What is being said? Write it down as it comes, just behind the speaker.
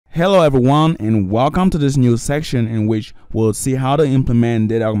Hello everyone, and welcome to this new section in which we'll see how to implement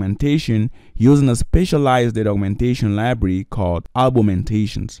data augmentation using a specialized data augmentation library called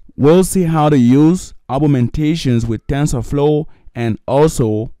Albumentations. We'll see how to use Albumentations with TensorFlow and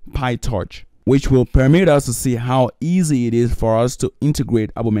also PyTorch, which will permit us to see how easy it is for us to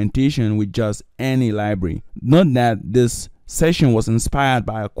integrate Albumentation with just any library. Note that this session was inspired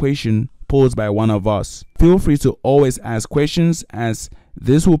by a question posed by one of us. Feel free to always ask questions, as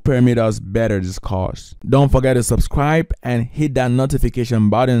this will permit us better discourse. Don't forget to subscribe and hit that notification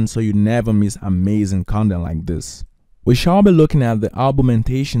button so you never miss amazing content like this. We shall be looking at the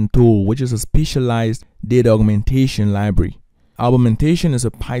Albumentations tool, which is a specialized data augmentation library. Albumentations is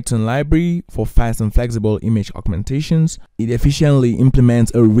a Python library for fast and flexible image augmentations. It efficiently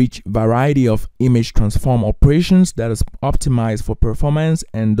implements a rich variety of image transform operations that is optimized for performance,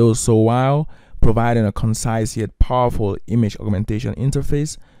 and does so while providing a concise yet powerful image augmentation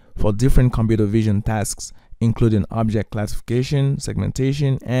interface for different computer vision tasks, including object classification,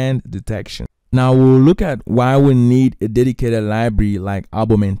 segmentation, and detection. Now we'll look at why we need a dedicated library like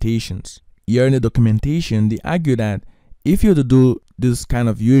Albumentations. Here in the documentation, they argue that if you're to do this kind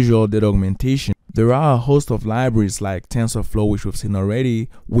of usual data augmentation, there are a host of libraries like TensorFlow, which we've seen already,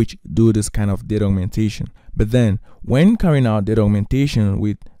 which do this kind of data augmentation. But then when carrying out data augmentation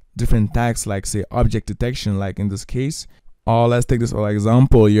with different tasks like say object detection, like in this case, or let's take this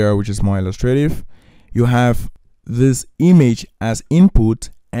example here, which is more illustrative, you have this image as input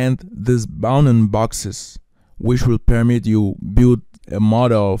and this bounding boxes, which will permit you build a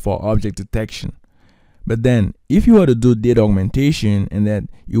model for object detection. But then if you were to do data augmentation and that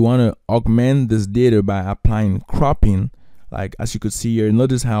you want to augment this data by applying cropping, like as you could see here,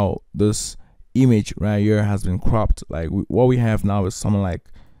 notice how this image right here has been cropped. Like what we have now is something like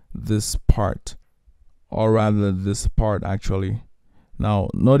this part, or rather this part actually. Now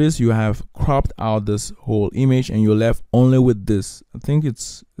notice you have cropped out this whole image and you're left only with this. I think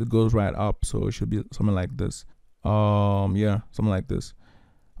it goes right up, so it should be something like this. Yeah, something like this.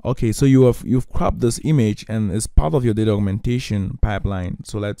 Okay, so you've cropped this image and it's part of your data augmentation pipeline.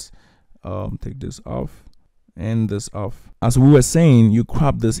 So let's take this off and this off. As we were saying, you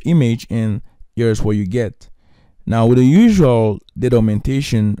crop this image and here's what you get. Now with the usual data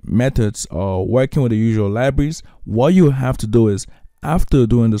augmentation methods or working with the usual libraries, what you have to do is, after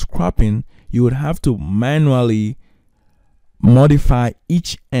doing this cropping, you would have to manually modify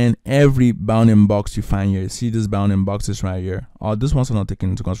each and every bounding box you find here. See these bounding boxes right here. This one's not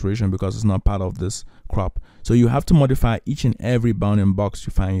taken into consideration because it's not part of this crop. So you have to modify each and every bounding box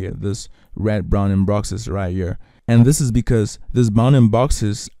you find here. This red bounding boxes right here. And this is because these bounding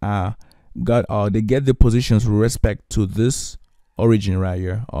boxes they get the positions with respect to this origin right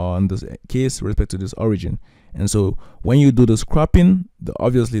here, or in this case, respect to this origin. And so when you do this cropping,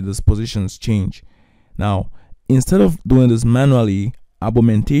 obviously these positions change. Now, instead of doing this manually,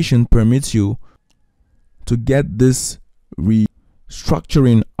 Albumentation permits you to get this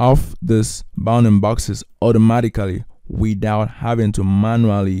restructuring of this bounding boxes automatically without having to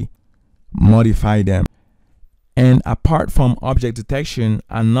manually modify them. And apart from object detection,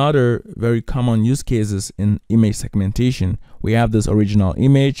 another very common use cases in image segmentation, we have this original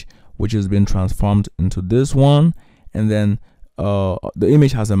image which has been transformed into this one, and then the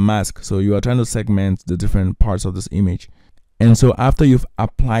image has a mask, so you are trying to segment the different parts of this image. And so after you've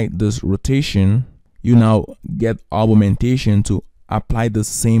applied this rotation, you now get Albumentations to apply the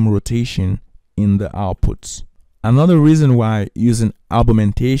same rotation in the outputs. Another reason why using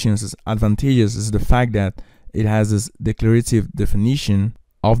Albumentations is advantageous is the fact that it has this declarative definition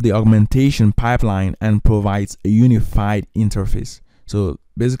of the augmentation pipeline and provides a unified interface. So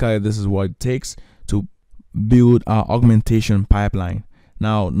basically this is what it takes to build our augmentation pipeline.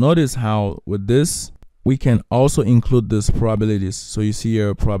 Now notice how with this we can also include this probabilities. So you see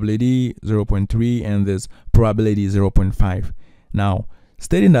here probability 0.3 and this probability 0.5. Now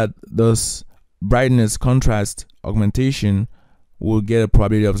stating that this brightness contrast augmentation will get a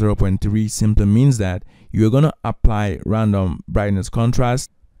probability of 0.3 simply means that you're going to apply random brightness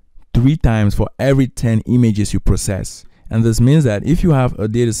contrast 3 times for every 10 images you process. And this means that if you have a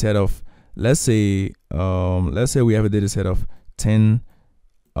data set of, let's say we have a data set of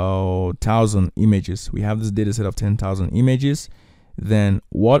 10,000 images. We have this data set of 10,000 images. Then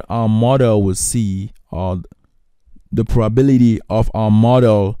what our model will see, or the probability of our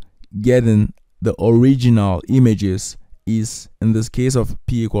model getting the original images, is in this case of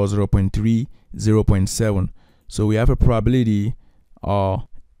p equals 0.3, 0.7. So we have a probability,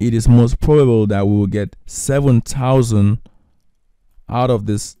 it is most probable that we will get 7,000 out of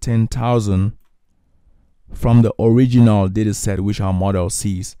this 10,000 from the original data set which our model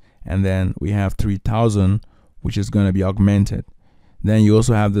sees. and then we have 3000, which is going to be augmented. Then you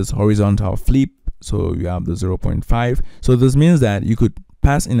also have this horizontal flip, so you have the 0.5. So this means that you could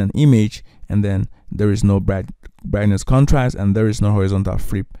pass in an image and then there is no brightness contrast and there is no horizontal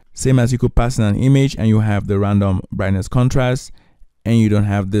flip. Same as you could pass in an image and you have the random brightness contrast and you don't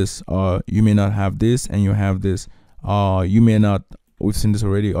have this, or you may not have this and you have this, or you may not, we've seen this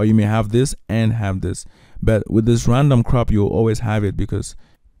already, or you may have this and have this. But with this random crop, you'll always have it because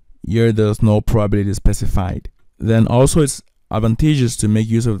here there's no probability specified. Then also it's advantageous to make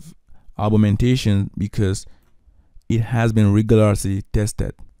use of Albumentations because it has been rigorously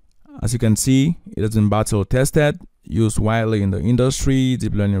tested. As you can see, it has been battle tested, used widely in the industry,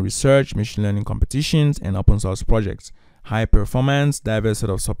 deep learning research, machine learning competitions, and open source projects. High performance, diverse set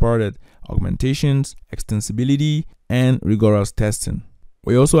of supported augmentations, extensibility, and rigorous testing.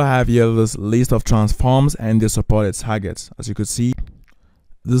 We also have here this list of transforms and the supported targets. As you could see,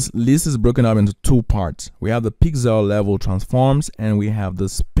 this list is broken up into two parts. We have the pixel level transforms and we have the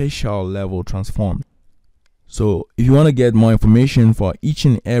spatial level transforms. So if you want to get more information for each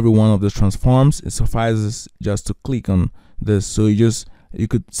and every one of those transforms, it suffices just to click on this. So you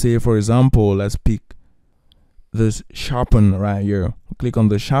could say, for example, let's pick this sharpen right here. Click on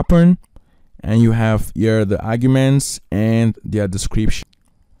the sharpen and you have here the arguments and their description.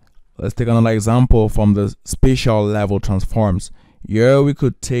 Let's take another example from the spatial level transforms. Here we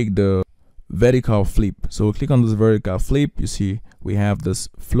could take the vertical flip. So we click on this vertical flip. You see we have this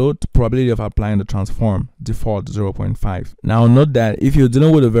float, probability of applying the transform, default 0.5. Now note that if you're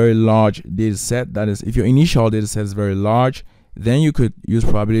dealing with a very large data set, that is if your initial data set is very large, then you could use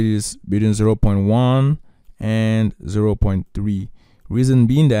probabilities between 0.1 and 0.3. Reason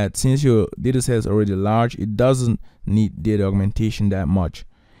being that since your data set is already large, it doesn't need data augmentation that much.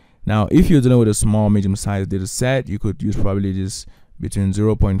 Now, if you're dealing with a small, medium-sized data set, you could use probabilities between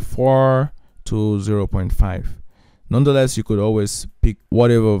 0.4 to 0.5. Nonetheless, you could always pick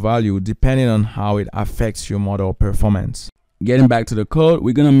whatever value depending on how it affects your model performance. Getting back to the code,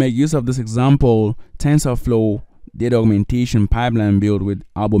 we're going to make use of this example TensorFlow data augmentation pipeline built with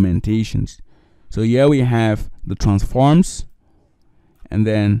Albumentations. So here we have the transforms, and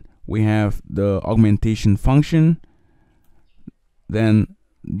then we have the augmentation function, then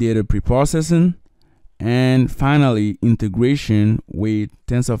data preprocessing, and finally integration with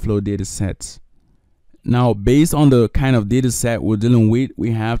TensorFlow data sets. Now, based on the kind of data set we're dealing with,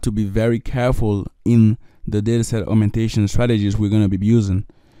 we have to be very careful in the data set augmentation strategies we're going to be using.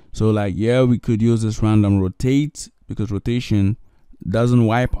 So like here we could use this random rotate because rotation doesn't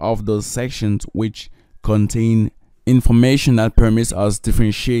wipe off those sections which contain information that permits us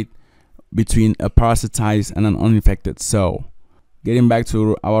differentiate between a parasitized and an uninfected cell. Getting back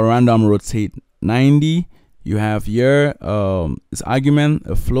to our random rotate 90, you have here this argument,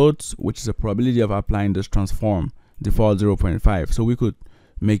 a float, which is a probability of applying this transform, default 0.5. So we could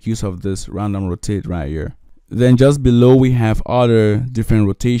make use of this random rotate right here. Then just below we have other different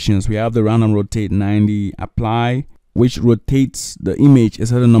rotations. We have the random rotate 90 apply, which rotates the image a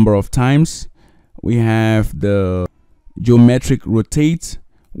certain number of times. We have the geometric rotate,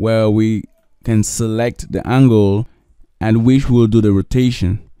 where we can select the angle at which we'll do the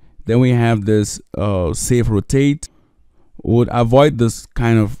rotation. Then we have this safe rotate. Would avoid this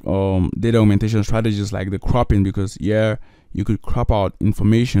kind of data augmentation strategies like the cropping, because here you could crop out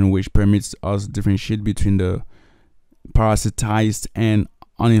information which permits us differentiate between the parasitized and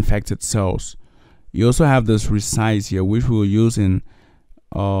uninfected cells. You also have this resize here, which we'll use in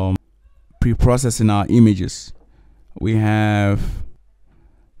pre-processing our images. We have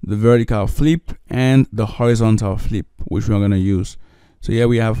the vertical flip and the horizontal flip, which we're going to use. So here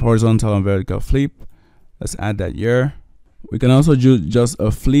we have horizontal and vertical flip. Let's add that here. We can also do just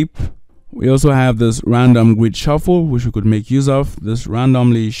a flip. We also have this random grid shuffle, which we could make use of. This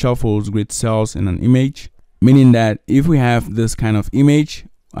randomly shuffles grid cells in an image, meaning that if we have this kind of image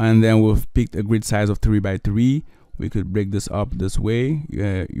and then we've picked a grid size of 3 by 3, we could break this up this way.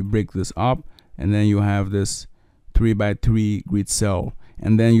 You break this up and then you have this 3 by 3 grid cell,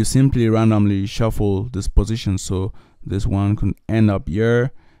 and then you simply randomly shuffle this position. So this one could end up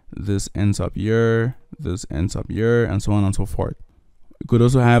here, this ends up here, this ends up here, and so on and so forth. You could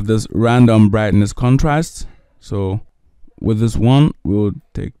also have this random brightness contrast. So with this one, we'll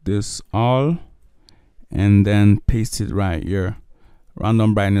take this all and then paste it right here.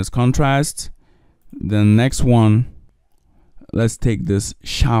 Random brightness contrast. The next one, let's take this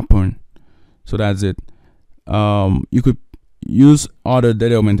sharpen. So that's it. You could use other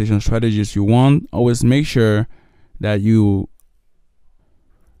data augmentation strategies you want. Always make sure that you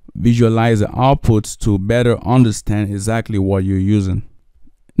visualize the outputs to better understand exactly what you're using.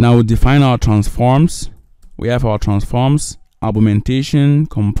 Now we define our transforms. We have our transforms, Albumentations,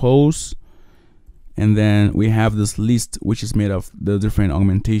 compose, and then we have this list which is made of the different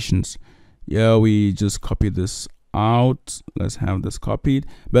augmentations. Yeah, we just copy this out. Let's have this copied,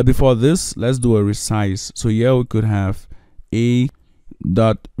 but before this, let's do a resize. So here we could have a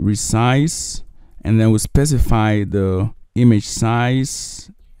dot resize, and then we specify the image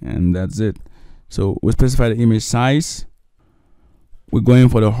size, and that's it. So we specify the image size. We're going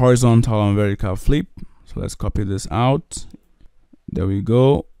for the horizontal and vertical flip. So let's copy this out. There we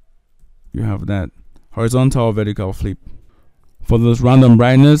go. You have that horizontal, vertical flip. For this random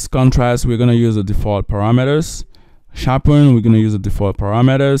brightness, contrast, we're going to use the default parameters. Sharpen, we're going to use the default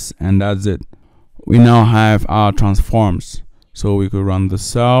parameters, and that's it. We now have our transforms. So we could run the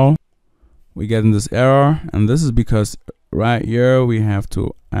cell. We get in this error, and this is because right here we have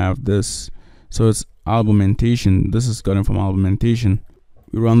to have this. So it's Albumentations. This is gotten from Albumentations.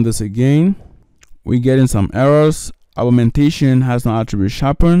 We run this again. We get in some errors. Albumentations has no attribute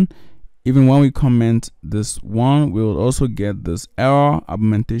sharpen. Even when we comment this one, we will also get this error.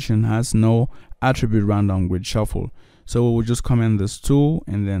 Albumentations has no attribute random grid shuffle. So we will just comment this too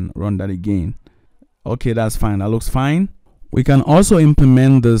and then run that again. Okay, that's fine. That looks fine. We can also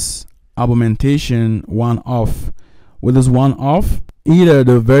implement this Albumentations one off. With this one off, either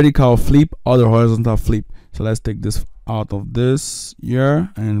the vertical flip or the horizontal flip. So let's take this out of this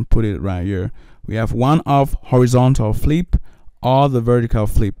here and put it right here. We have one off horizontal flip or the vertical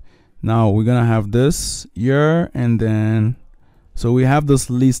flip. Now we're gonna have this here, and then so we have this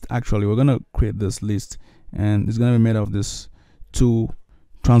list. Actually, we're gonna create this list, and it's gonna be made of this two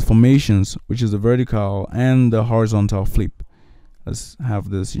transformations, which is the vertical and the horizontal flip. Let's have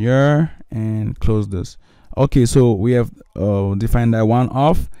this here and close this. Okay, so we have defined that one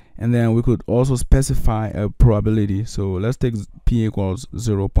off, and then we could also specify a probability. So let's take p equals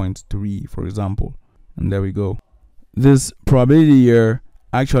 0.3 for example, and there we go. This probability here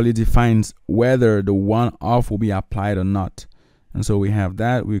actually defines whether the one off will be applied or not, and so we have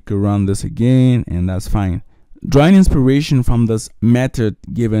that. We could run this again, and that's fine. Drawing inspiration from this method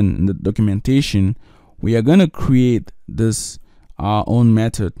given in the documentation, we are going to create this our own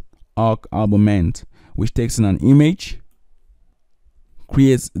method, augment, which takes in an image,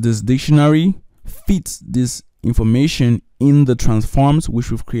 creates this dictionary, fits this information in the transforms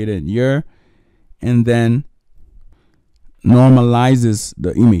which we've created here, and then normalizes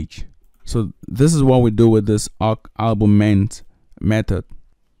the image. So this is what we do with this augment method.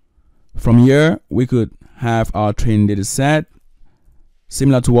 From here, we could have our training data set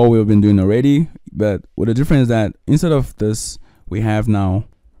similar to what we've been doing already, but with the difference that instead of this, we have now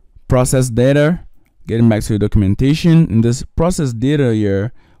process data. Getting back to the documentation, in this process data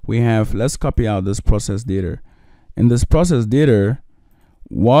here, we have, let's copy out this process data. In this process data,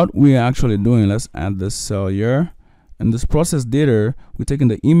 what we are actually doing, let's add this cell here. In this process data, we're taking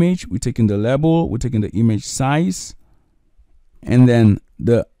the image, we're taking the label, we're taking the image size, and then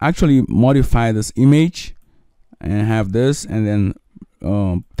actually modify this image and have this, and then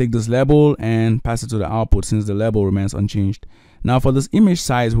take this label and pass it to the output since the label remains unchanged. Now for this image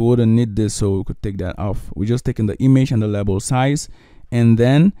size, we wouldn't need this, so we could take that off. We're just taking the image and the label size, and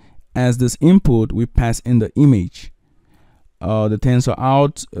then as this input, we pass in the image. The tensor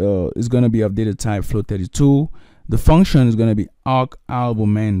out is going to be of data type float32. The function is going to be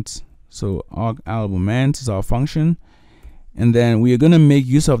augment. So augment is our function, and then we are going to make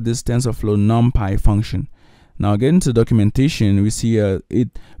use of this TensorFlow numpy function. Now getting to documentation, we see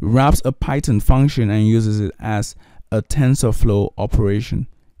it wraps a Python function and uses it as a TensorFlow operation.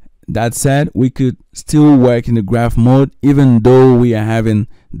 That said, we could still work in the graph mode even though we are having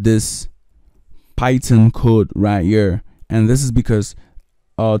this Python code right here, and this is because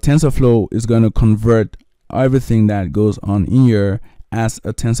TensorFlow is going to convert everything that goes on in here as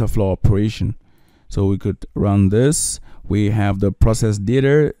a TensorFlow operation. So we could run this. We have the process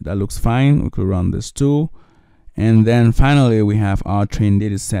data that looks fine. We could run this too, and then finally we have our train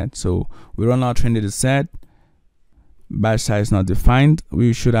data set. So we run our train data set. Batch size not defined.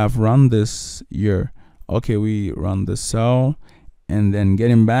 We should have run this here. Okay, we run the cell, and then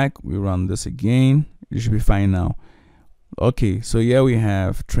getting back, we run this again. It should be fine now. Okay, so here we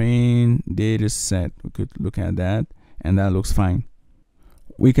have train data set. We could look at that, and that looks fine.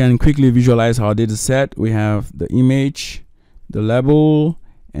 We can quickly visualize our data set. We have the image, the label,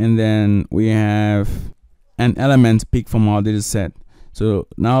 and then we have an element picked from our data set. So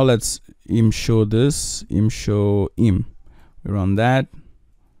now let's show this, show im. We run that.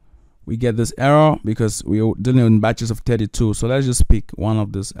 We get this error because we are dealing in batches of 32. So let's just pick one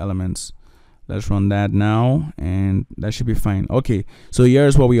of these elements. Let's run that now, and that should be fine. Okay, so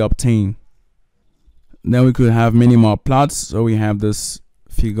here's what we obtain. Then we could have many more plots. So we have this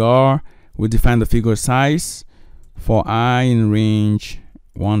figure. We define the figure size for I in range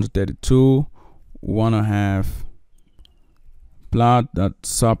 1 to 32. We want to have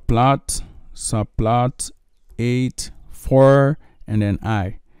plot.subplot 8 4 and then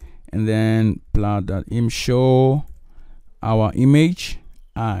I, and then plot.im show our image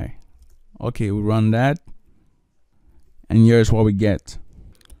I. Okay, we run that, and here's what we get.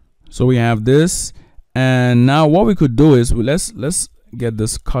 So we have this, and now what we could do is let's get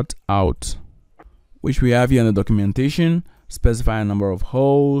this cut out, which we have here in the documentation. Specify a number of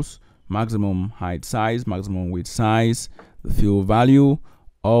holes, maximum height size, maximum width size, the fill value,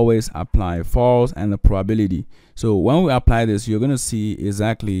 always apply false, and the probability. So when we apply this, you're going to see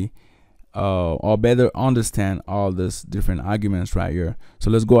exactly or better understand all these different arguments right here.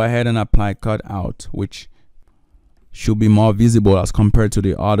 So let's go ahead and apply cutout, which should be more visible as compared to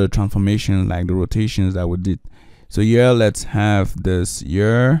the other transformations like the rotations that we did. So here, let's have this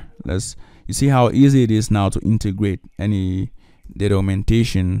here. You see how easy it is now to integrate any data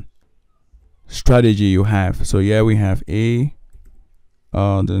augmentation strategy you have. So here we have a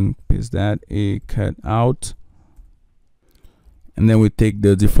then paste that a cut out, and then we take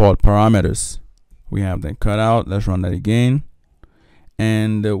the default parameters. We have the cutout. Let's run that again.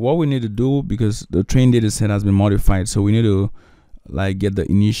 And what we need to do, because the train data set has been modified, so we need to like get the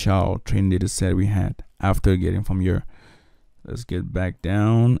initial train data set we had after getting from here. Let's get back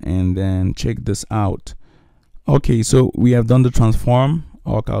down and then check this out. Okay, so we have done the transform,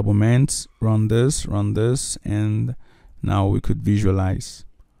 all arguments, run this, and now we could visualize.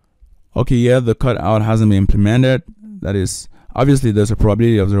 Okay, yeah, the cutout hasn't been implemented. That is, obviously there's a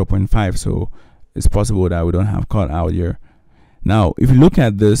probability of 0.5, so it's possible that we don't have cutout here. Now, if you look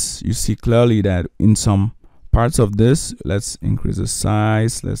at this, you see clearly that in some parts of this, let's increase the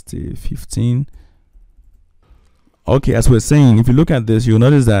size, let's say 15. Okay, as we're saying, if you look at this, you'll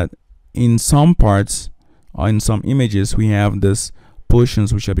notice that in some parts or in some images, we have this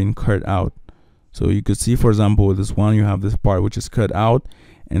portions which have been cut out. So you could see, for example, this one, you have this part which is cut out,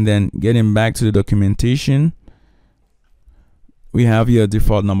 and then getting back to the documentation, we have here a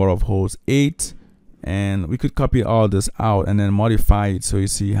default number of holes 8, and we could copy all this out and then modify it. So you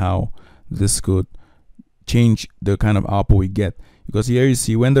see how this could change the kind of output we get, because here you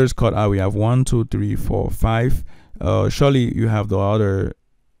see when there's cut out, we have 1 2 3 4 5. Surely you have the other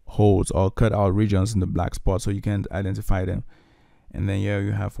holes or cut out regions in the black spot, so you can identify them. And then here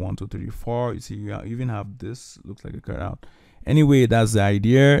you have 1 2 3 4. You see you even have this, looks like a cutout. Anyway, that's the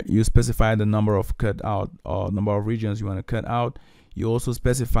idea. You specify the number of cut out or number of regions you want to cut out. You also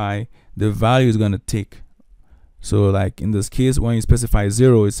specify the value is going to take. So like in this case, when you specify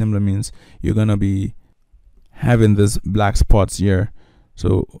 0, it simply means you're going to be having this black spots here.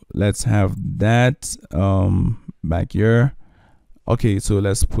 So let's have that back here. Okay, so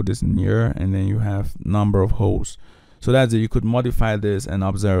let's put this in here, and then you have number of holes. So that's it. You could modify this and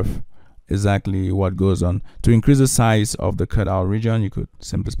observe exactly what goes on. To increase the size of the cutout region, you could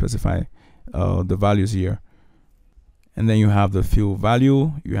simply specify the values here. And then you have the fill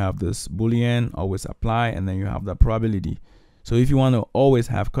value, you have this boolean, always apply, and then you have the probability. So if you want to always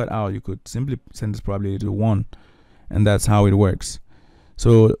have cutout, you could simply send this probability to 1, and that's how it works.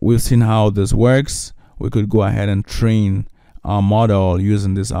 So we've seen how this works. We could go ahead and train our model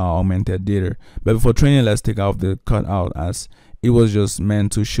using this augmented data. But before training, let's take out the cutout, as it was just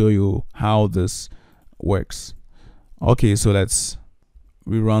meant to show you how this works. Okay, so let's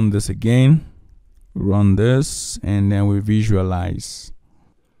rerun this again. Run this, and then we visualize.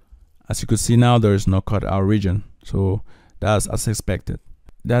 As you can see now, there is no cutout region, so that's as expected.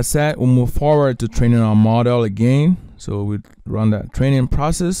 That said, we'll move forward to training our model again. So we run that training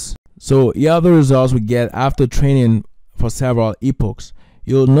process. So here are the results we get after training for several epochs.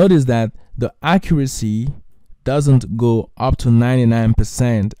 You'll notice that the accuracy doesn't go up to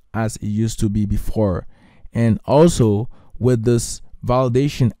 99% as it used to be before. And also with this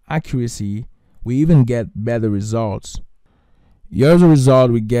validation accuracy, we even get better results. Here's the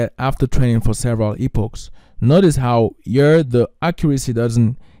result we get after training for several epochs. Notice how here the accuracy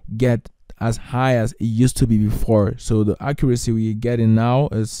doesn't get as high as it used to be before. So the accuracy we get in now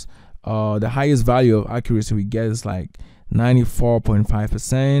is the highest value of accuracy we get is like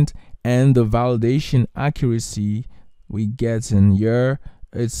 94.5%, and the validation accuracy we get in here,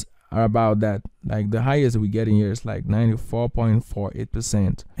 it's about that, like the highest we get in here is like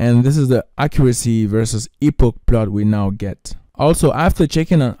 94.48%. And this is the accuracy versus epoch plot we now get. Also, after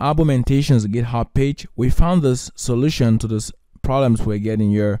checking on Albumentations GitHub page, we found this solution to this problems we're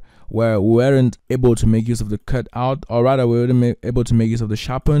getting here. where we weren't able to make use of the cutout, or rather we weren't able to make use of the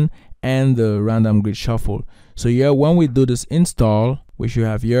sharpen and the random grid shuffle. So here, when we do this install, which you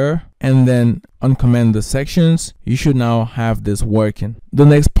have here, and then uncomment the sections, you should now have this working. The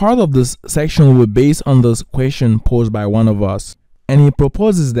next part of this section will be based on this question posed by one of us, and he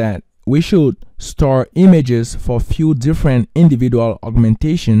proposes that we should store images for few different individual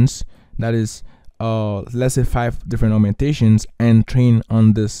augmentations, that is let's say 5 different augmentations, and train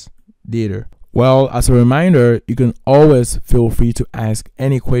on this data. Well, as a reminder, you can always feel free to ask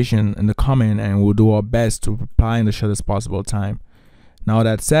any question in the comment, and we'll do our best to reply in the shortest possible time. Now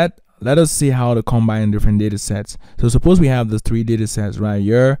that said, let us see how to combine different data sets. So suppose we have the 3 data sets right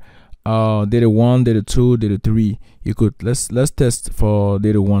here, data 1, data 2, data 3. You could let's test for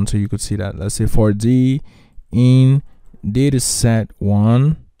data 1 so you could see that. Let's say for D in data set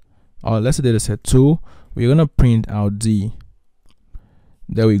 1, or let's say data set 2, we're gonna print out D.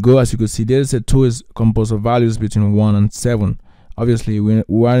 There we go. As you can see, data set 2 is composed of values between 1 and 7. Obviously, we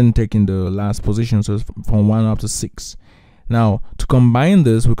weren't taking the last position, so it's from 1 up to 6. Now, to combine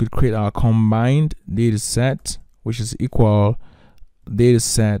this, we could create our combined data set, which is equal data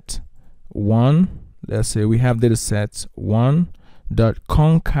set 1. Let's say we have data set 1 dot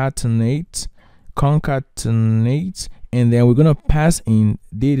concatenate, and then we're gonna pass in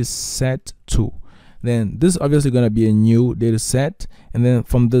data set 2. Then this is obviously going to be a new data set, and then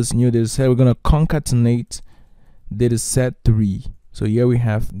from this new data set we're going to concatenate data set 3. So here we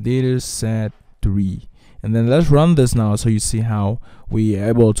have data set 3, and then let's run this now so you see how we are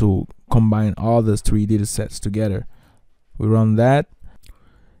able to combine all these 3 data sets together. We run that,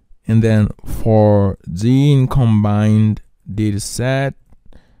 and then for D in combined data set,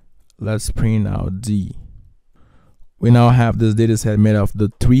 let's print out D. We now have this data set made of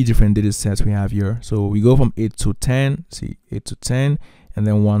the 3 different data sets we have here. So we go from 8 to 10, see 8 to 10, and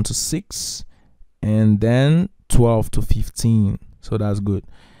then 1 to 6, and then 12 to 15. So that's good.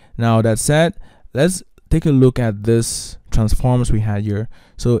 Now that said, let's take a look at this transforms we had here.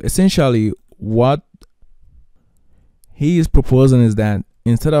 So essentially what he is proposing is that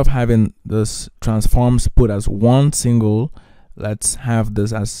instead of having this transforms put as one single, let's have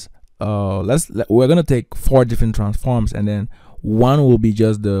this as we're gonna take 4 different transforms, and then one will be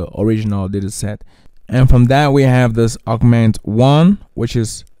just the original data set. And from that we have this augment 1, which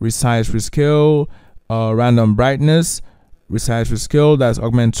is resize, rescale, random brightness, resize, rescale. That's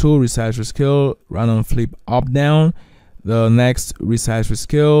augment 2, resize, rescale, random flip up down. The next resize,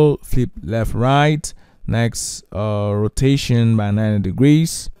 rescale, flip left right. Next rotation by 90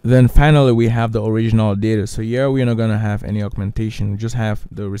 degrees. Then finally we have the original data. So here we're not gonna have any augmentation, we just have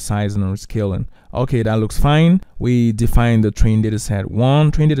the resizing and rescaling. Okay, that looks fine. We define the train data set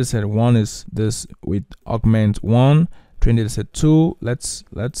 1. Train data set 1 is this with augment 1. Train data set 2, let's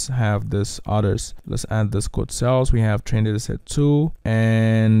have this others. Let's add this code cells. We have train data set 2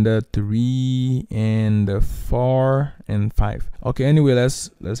 and 3 and 4 and 5. Okay, anyway,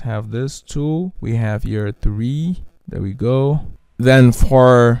 let's have this 2. We have here 3. There we go. Then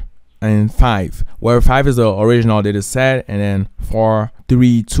 4 and 5, where 5 is the original data set, and then 4,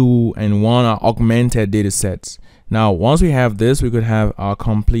 3, 2 and 1 are augmented data sets. Now once we have this, we could have our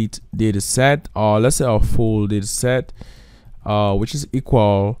complete data set, or let's say our full data set, which is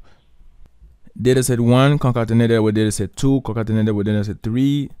equal data set 1 concatenated with data set 2 concatenated with data set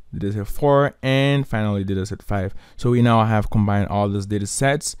 3, data set 4, and finally data set 5. So we now have combined all these data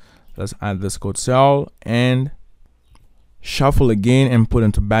sets. Let's add this code cell and shuffle again and put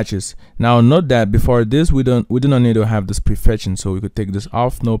into batches. Now note that before this we do not need to have this prefetching, so we could take this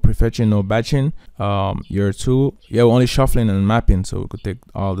off. No prefetching, no batching. Year 2, yeah, we're only shuffling and mapping, so we could take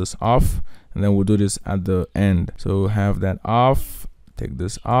all this off, and then we'll do this at the end. So we'll have that off, take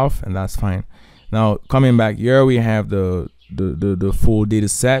this off, and that's fine. Now coming back here, we have the full data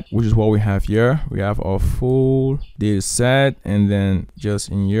set, which is what we have here. We have our full data set, and then just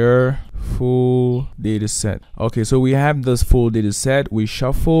in here full data set. Okay, so we have this full data set. We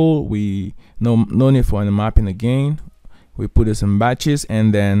shuffle, we no need for any mapping again. We put this in batches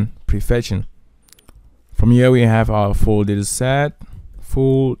and then prefetching. From here we have our full data set,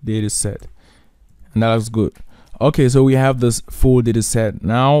 and that looks good. Okay, so we have this full data set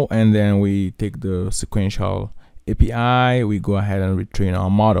now, and then we take the sequential API, we go ahead and retrain our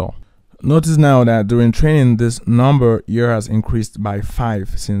model. Notice now that during training, this number here has increased by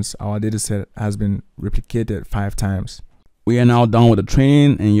 5 since our dataset has been replicated 5 times. We are now done with the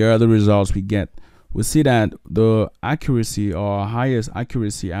training, and here are the results we get. We see that the accuracy, or highest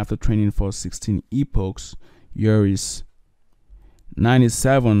accuracy after training for 16 epochs, here is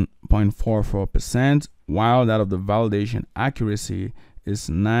 97.44%, while that of the validation accuracy is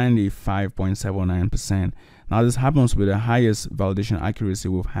 95.79%. Now this happens with the highest validation accuracy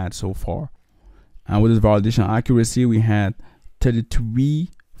we've had so far. And with this validation accuracy, we had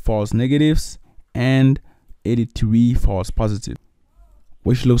 33 false negatives and 83 false positives,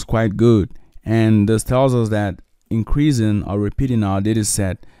 which looks quite good. And this tells us that increasing or repeating our data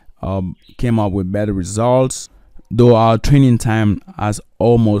set came up with better results, though our training time has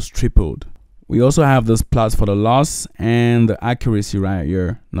almost tripled. We also have this plots for the loss and the accuracy right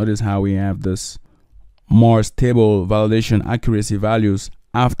here. Notice how we have this more stable validation accuracy values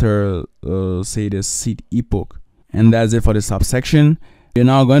after say the seed epoch. And that's it for the subsection. We're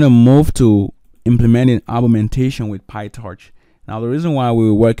now going to move to implementing Albummentation with PyTorch. Now the reason why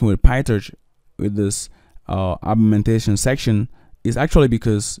we're working with PyTorch with this Albummentation section is actually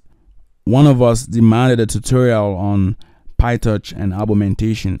because one of us demanded a tutorial on PyTorch and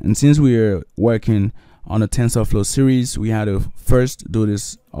Albummentation, and since we're working on a TensorFlow series, we had to first do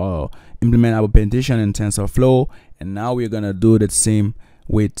this implement Albummentation in TensorFlow, and now we're gonna do the same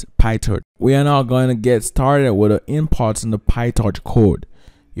with PyTorch. We are now going to get started with the imports in the PyTorch code.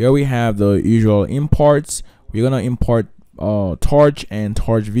 Here we have the usual imports. We're gonna import Torch and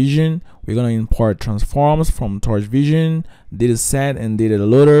Torch Vision. We're gonna import transforms from Torch Vision, data set and data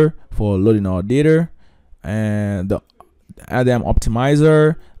loader for loading our data, and the Adam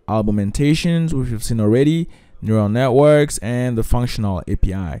optimizer, Albumentations, which we've seen already, neural networks, and the functional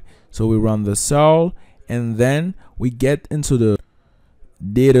API. So we run the cell, and then we get into the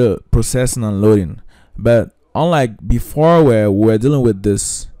data processing and loading. But unlike before where we're dealing with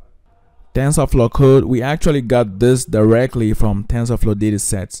this TensorFlow code, we actually got this directly from TensorFlow data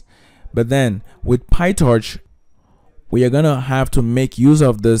sets. But then with PyTorch, we are gonna have to make use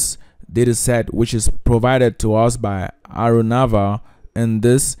of this data set, which is provided to us by Arunava in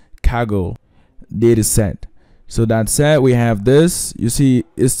this Kaggle data set. So that said, we have this. You see,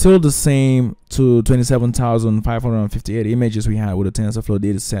 it's still the same to 27,558 images we had with the TensorFlow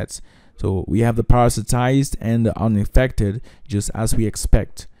data sets. So we have the parasitized and the unaffected, just as we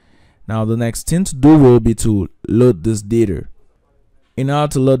expect. Now the next thing to do will be to load this data. In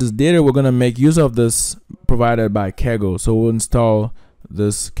order to load this data, we're gonna make use of this provided by Kaggle. So we'll install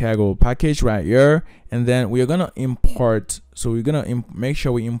this Kaggle package right here, and then we are gonna import. So we're gonna make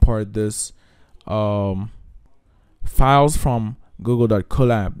sure we import this files from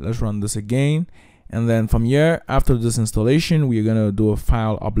google.colab. Let's run this again, and then from here, after this installation, we're gonna do a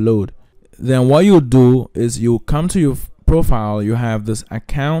file upload. Then what you do is you come to your profile, you have this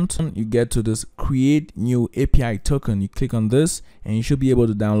account, you get to this create new API token, you click on this, and you should be able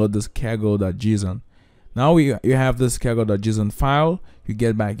to download this kaggle.json. Now you have this kaggle.json file. You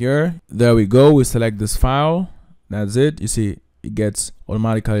get back here, there we go, we select this file, that's it. You see it gets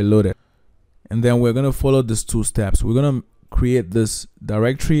automatically loaded, and then we're going to follow these two steps. We're going to create this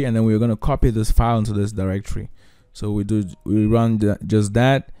directory, and then we're going to copy this file into this directory. So we run just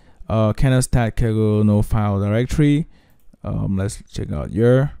that, can stat kaggle no file directory. Let's check out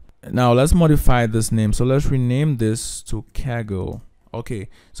here. Now let's modify this name, so let's rename this to Kaggle. Okay,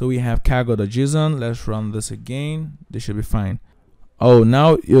 so we have Kaggle.json. Let's run this again. This should be fine. Oh,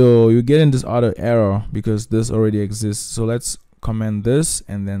 now you're getting this other error because this already exists. So let's comment this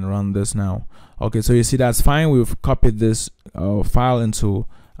and then run this now. Okay, so you see that's fine. We've copied this file into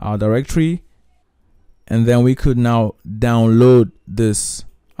our directory, and then we could now download this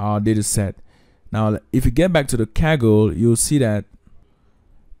data set. Now if you get back to the Kaggle, you'll see that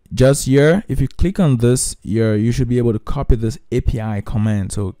just here, if you click on this here, you should be able to copy this API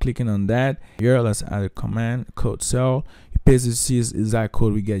command. So clicking on that here, let's add a command, code cell, you paste this, see is exact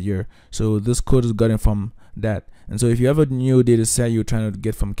code we get here. So this code is gotten from that. And so if you have a new data set you're trying to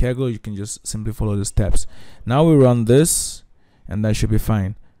get from Kaggle, you can just simply follow the steps. Now we run this, and that should be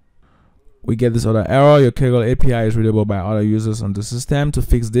fine. We get this other error, your Kaggle API is readable by other users on the system. To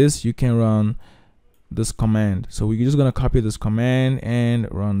fix this, you can run this command. So we're just gonna copy this command and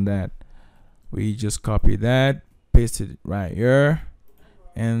run that. We just copy that, paste it right here,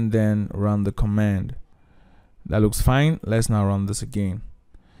 and then run the command. That looks fine. Let's now run this again.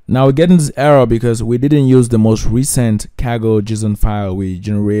 Now we're getting this error because we didn't use the most recent Kaggle JSON file we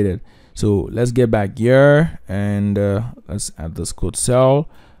generated. So let's get back here, and let's add this code cell.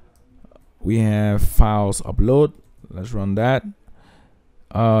 We have files upload. Let's run that.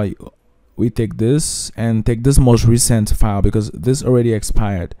 We take this and take this most recent file because this already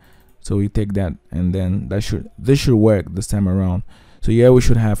expired. So we take that, and then this should work this time around. So yeah, we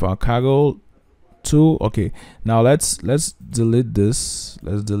should have our Kaggle 2. Okay, now let's delete this.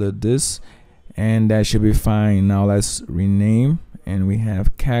 Let's delete this, and that should be fine. Now let's rename, and we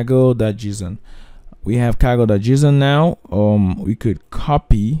have Kaggle.json. we have cargo.json now. We could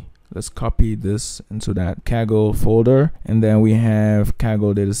copy, let's copy this into that cargo folder, and then we have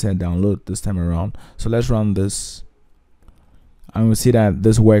cargo dataset download this time around. So let's run this, and we see that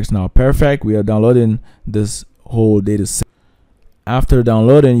this works now perfect. We are downloading this whole dataset. After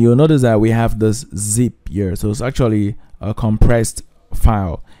downloading, you'll notice that we have this zip here, so it's actually a compressed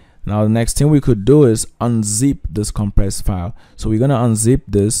file. Now the next thing we could do is unzip this compressed file. So we're gonna unzip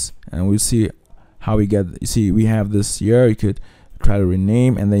this, and we'll see how we get, you see we have this here. You could try to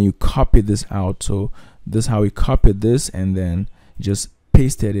rename, and then you copy this out. So this is how we copied this, and then just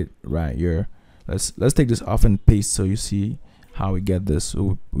pasted it right here. Let's take this off and paste, so you see how we get this.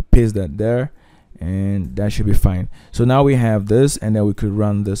 So we paste that there, and that should be fine. So now we have this, and then we could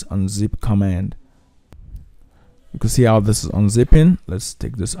run this unzip command. You can see how this is unzipping. Let's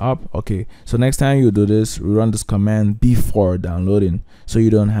take this up. Okay, so next time you do this, we run this command before downloading, so you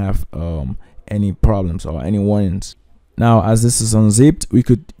don't have any problems or any warnings. Now as this is unzipped, we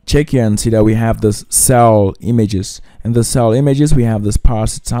could check here and see that we have this cell images. In the cell images, we have this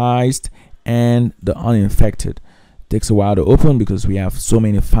parasitized and the uninfected. Takes a while to open because we have so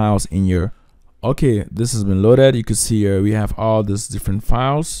many files in here. Okay, this has been loaded. You can see here we have all these different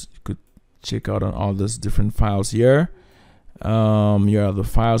files. You could check out on all these different files here. Here are the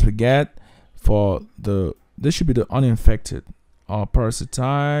files we get for the, this should be the uninfected, or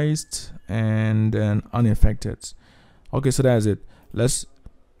parasitized and then uninfected. Okay, so that's it. Let's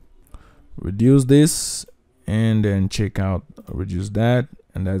reduce this and then check out, reduce that,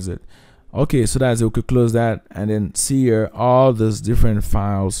 and that's it. Okay, so that's it. We could close that and then see here all these different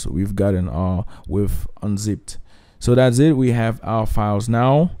files we've gotten all with unzipped. So that's it. We have our files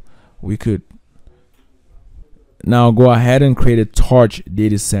now. We could now go ahead and create a torch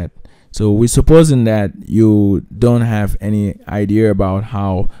data set. So we're supposing that you don't have any idea about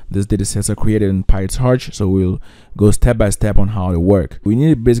how these data sets are created in PyTorch. So we'll go step by step on how they work. We need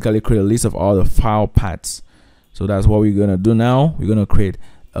to basically create a list of all the file paths. So that's what we're gonna do now. We're gonna create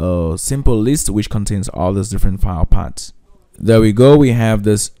a simple list which contains all these different file paths. There we go. We have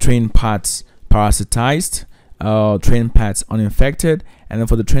this train paths parasitized, train paths uninfected, and then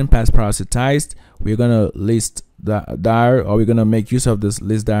for the train paths parasitized, we're gonna list the dir, or we're gonna make use of this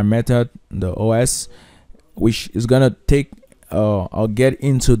list dir method, the OS, which is gonna take or get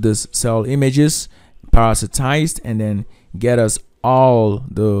into this cell images parasitized and then get us all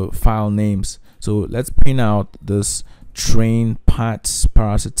the file names. So let's print out this train paths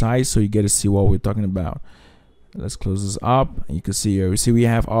parasitized so you get to see what we're talking about. Let's close this up, and you can see here, you see we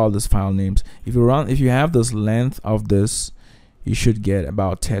have all these file names. If you have this length of this, you should get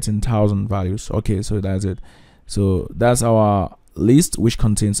about 13,000 values. Okay, so that's it. So that's our list which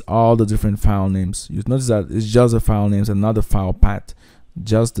contains all the different file names. You notice that it's just the file names and not the file path,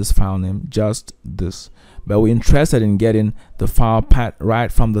 just this file name, just this. But we're interested in getting the file path right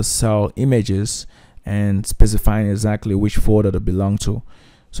from the cell images and specifying exactly which folder to belong to.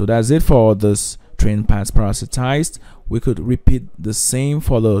 So that's it for this train path parasitized. We could repeat the same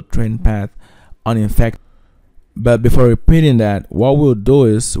for the train path uninfected. But before repeating that, what we'll do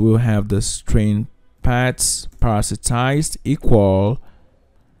is we'll have this train paths parasitized equal,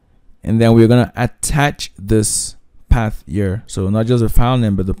 and then we're gonna attach this path here. So not just the file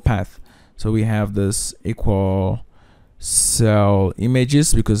name but the path. So we have this equal cell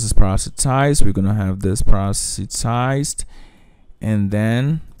images, because it's parasitized, we're gonna have this parasitized, and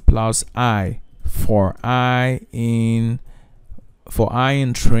then plus I for I in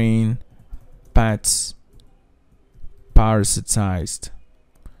train paths parasitized.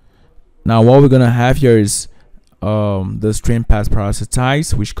 Now what we're gonna have here is the train paths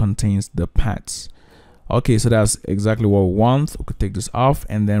parasitized, which contains the paths. Okay, so that's exactly what we want. We could take this off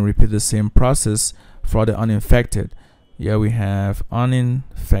and then repeat the same process for the uninfected. Here we have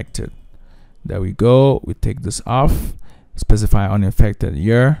uninfected. There we go. We take this off, specify uninfected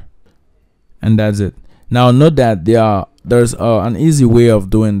here, and that's it. Now note that there's an easy way of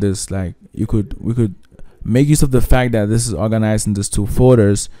doing this. Like we could make use of the fact that this is organized in these two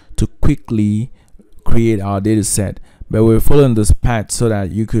folders to quickly create our data set. But we're following this path so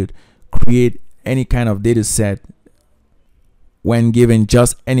that you could create any kind of data set when given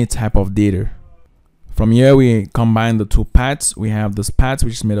just any type of data. From here we combine the two paths. We have this path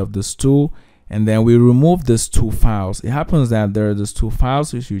which is made of this two, and then we remove these two files. It happens that there are these two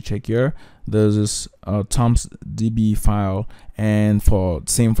files which you check here. There's this tomsdb file, and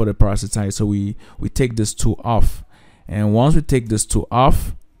same for the parasitized. So we take this two off, and once we take this two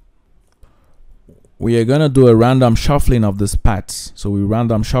off, we are gonna do a random shuffling of these paths. So we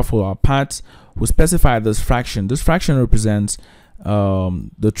random shuffle our paths. We specify this fraction. This fraction represents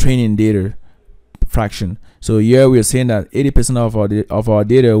the training data fraction. So here we are saying that 80% of our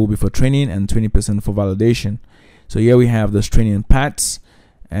data will be for training and 20% for validation. So here we have this training paths,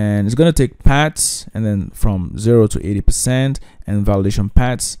 and it's going to take paths and then from 0 to 80%, and validation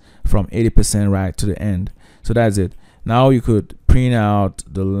paths from 80% right to the end. So that's it. Now you could print out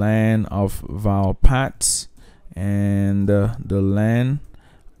the length of val paths and the length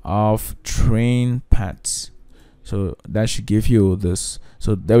of train paths. So that should give you this.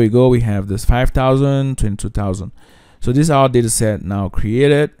 So there we go. We have this 5,000, 22,000. So this is our data set now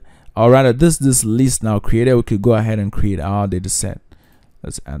created. Or rather, this list now created. We could go ahead and create our data set.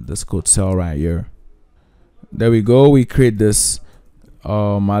 Let's add this code cell right here. There we go. We create this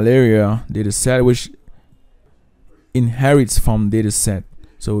malaria data set, which inherits from data set.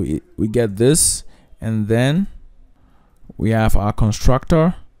 So we get this, and then we have our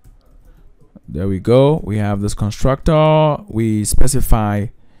constructor. There we go. We have this constructor. We specify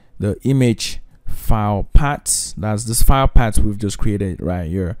the image file paths. That's this file paths we've just created right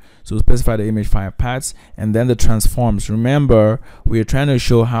here. So specify the image file paths, and then the transforms. Remember, we are trying to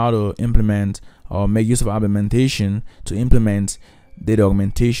show how to implement or make use of Albumamentation to implement data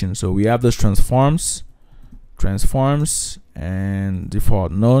augmentation. So we have those transforms and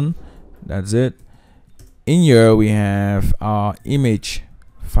default none. That's it. In here we have our image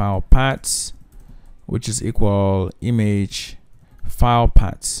file paths, which is equal image file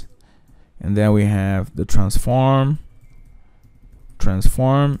paths, and then we have the transform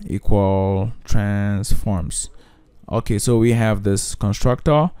equal transforms. Okay, so we have this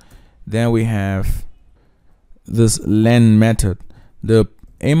constructor, then we have this len method. The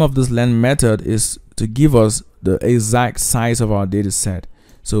aim of this len method is to give us the exact size of our data set.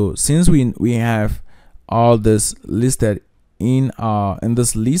 So since we have all this listed in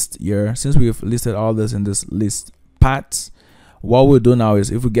this list here, since we've listed all this in this list paths, what we'll do now is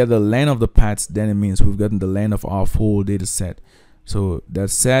if we get the length of the paths, then it means we've gotten the length of our full data set. So that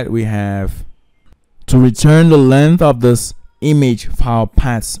said, we have to return the length of this image file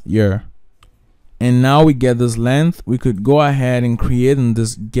paths here, and now we get this length. We could go ahead and create in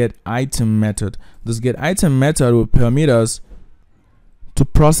this get item method. This get item method will permit us to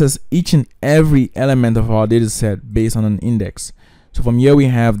process each and every element of our data set based on an index. So from here we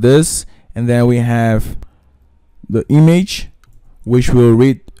have this, and then we have the image, which we'll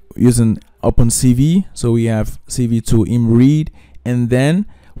read using OpenCV. So we have CV to imread, and then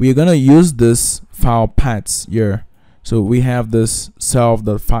we're gonna use this file paths here. So we have this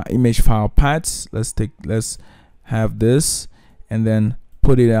image file paths. Let's have this and then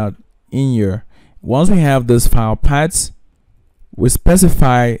put it out in here. Once we have this file paths, we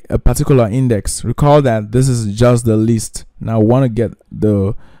specify a particular index. Recall that this is just the list. Now we want to get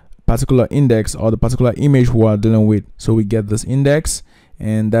the particular index or the particular image we are dealing with. So we get this index,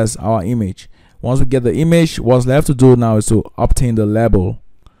 and that's our image. Once we get the image, what's left to do now is to obtain the label.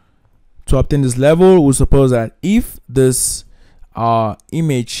 To obtain this label, we suppose that if this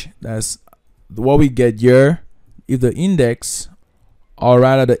image, that's what we get here, if the index, or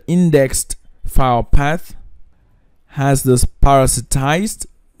rather the indexed file path, has this parasitized,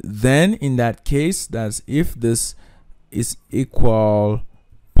 then in that case, that's if this is equal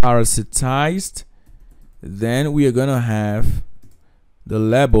parasitized, then we are gonna have the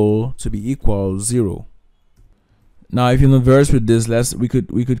label to be equal 0. Now if you're not versed with this, we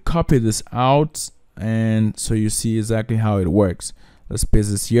could copy this out, and so you see exactly how it works. Let's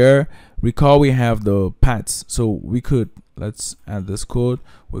paste this here. Recall we have the paths, so we could, let's add this code.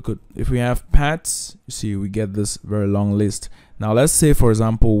 We could, if we have paths, you see we get this very long list. Now let's say for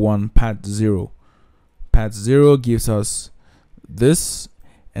example one path 0. Path 0 gives us this,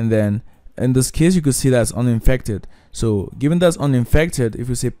 and then in this case you could see that's uninfected. So given that's uninfected, if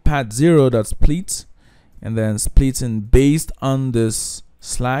you say path 0 that splits, and then splits in based on this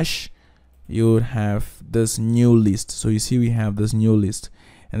slash, you would have this new list. So you see we have this new list,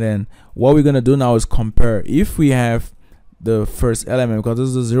 and then what we're gonna do now is compare. If we have the first element, because this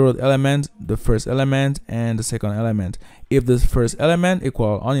is the 0th element, the first element and the second element, if this first element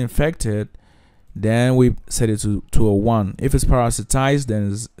equal uninfected, then we set it to a 1. If it's parasitized,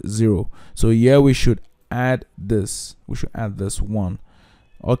 then it's 0. So here we should add this. We should add this 1.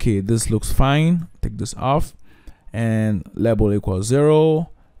 Okay, this looks fine. Take this off, and label equals 0.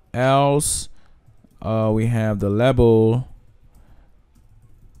 Else we have the label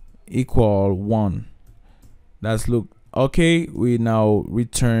equal 1. That's look okay. We now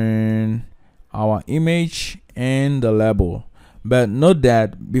return our image and the label, but note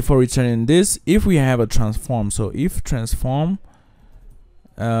that before returning this, if we have a transform, so if transform,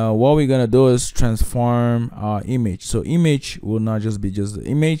 what we're gonna do is transform our image. So image will not just be just the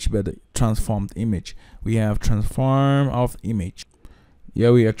image, but the transformed image. We have transform of image.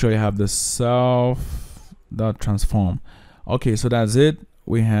 Here we actually have the self.transform. Okay, so that's it.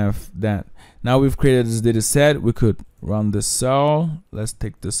 We have that. Now we've created this data set. We could run the cell. Let's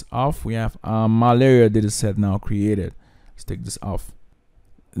take this off. We have our malaria data set now created. Let's take this off.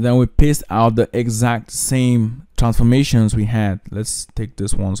 Then we paste out the exact same transformations we had. Let's take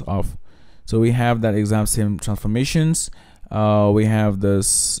this ones off. So we have that exact same transformations. We have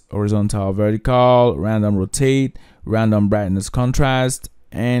this horizontal, vertical, random rotate, random brightness contrast,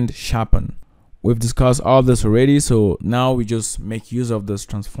 and sharpen. We've discussed all this already, so now we just make use of those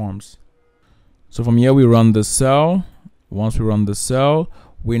transforms. So from here we run the cell. Once we run the cell,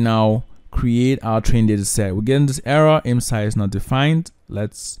 we now create our trained data set. We're getting this error, im size not defined.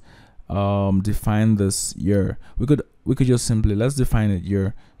 Let's define this year. We could just simply, let's define it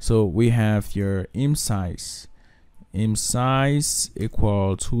here. So we have here im size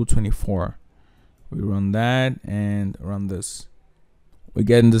equal 224. We run that and run this. We're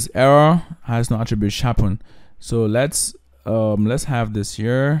getting this error, has no attribute sharpen. So let's have this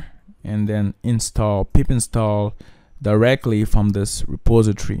here and then pip install directly from this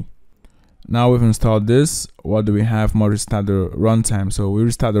repository. Now we've installed this. What do we have? More restart the runtime. So we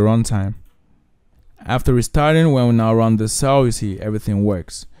restart the runtime. After restarting, when we now run the cell, you see everything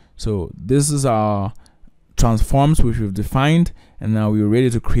works. So this is our transforms which we've defined, and now we're ready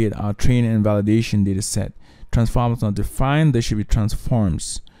to create our training and validation data set. Transforms not defined, there should be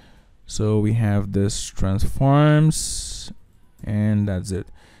transforms. So we have this transforms, and that's it.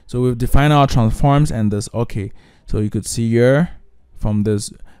 So we've defined our transforms and this. Okay, so you could see here from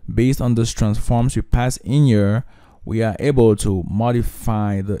this, based on this transforms we pass in here, we are able to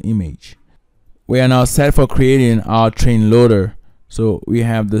modify the image. We are now set for creating our train loader. So we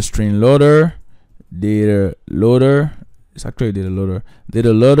have this train loader, data loader. It's actually data loader.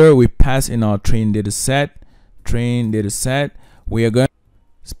 Data loader, we pass in our train data set. We are going to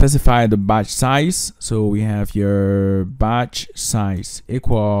specify the batch size. So we have your batch size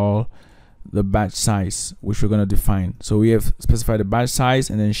equal the batch size, which we're going to define. So we have specified the batch size,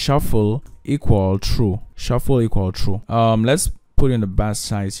 and then shuffle equal true. Let's put in the batch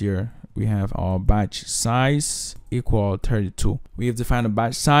size here. We have our batch size equal 32. We have defined the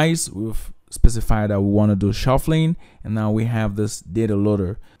batch size. We've specified that we want to do shuffling, and now we have this data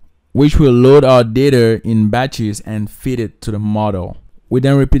loader, which will load our data in batches and feed it to the model. We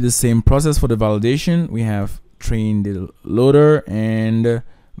then repeat the same process for the validation. We have train data loader and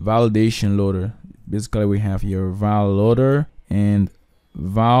validation loader. Basically, we have here val loader and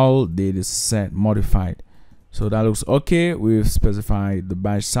val data set modified. So that looks okay. We've specified the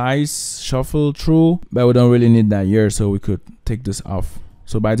batch size, shuffle true, but we don't really need that here, so we could take this off.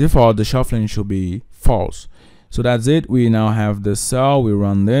 So by default, the shuffling should be false. So that's it. We now have the cell. We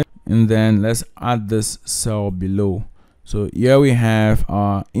run this, and then let's add this cell below. So here we have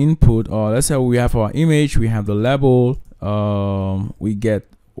our input, or let's say we have our image. We have the label. We get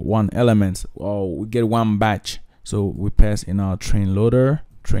one element, or we get one batch. So we pass in our train loader,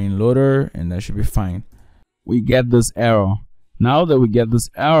 and that should be fine. We get this error. Now that we get this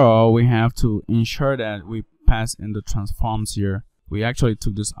error, we have to ensure that we pass in the transforms here. We actually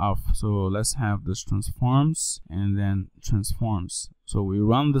took this off. So let's have this transforms and then transforms. So we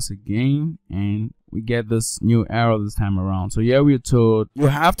run this again and we get this new error this time around. So here we're told you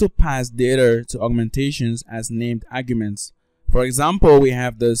have to pass data to augmentations as named arguments. For example, we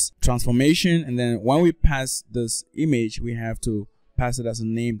have this transformation, and then when we pass this image, we have to pass it as a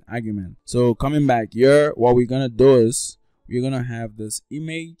named argument. So coming back here, what we're gonna do is we're gonna have this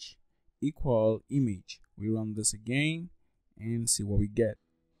image equal image. We run this again and see what we get.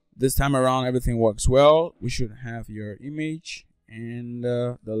 This time around, everything works well. We should have your image and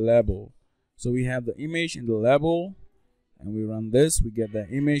the label. So we have the image and the label, and we run this. We get the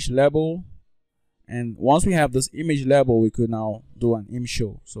image label, and once we have this image label, we could now do an im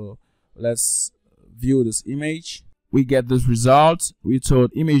show. So let's view this image. We get this result. We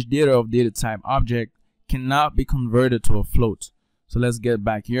told image data of data type object cannot be converted to a float. So let's get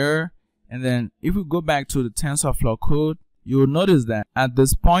back here, and then if we go back to the TensorFlow code, you'll notice that at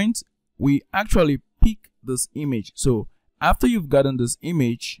this point we actually pick this image. So after you've gotten this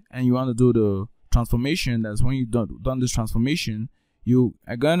image and you want to do the transformation, that's when you've done this transformation, you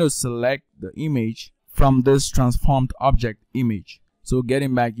are going to select the image from this transformed object image. So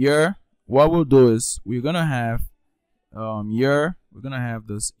getting back here, what we'll do is we're gonna have here we're gonna have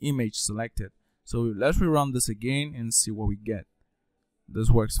this image selected. So let's rerun this again and see what we get. This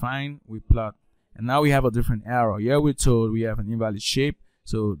works fine. We plot, and now we have a different error. Here we're told we have an invalid shape.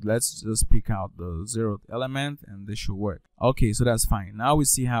 So let's just pick out the 0th element and this should work. Okay, so that's fine. Now we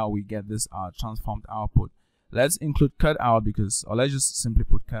see how we get this transformed output. Let's include cutout because, or let's just simply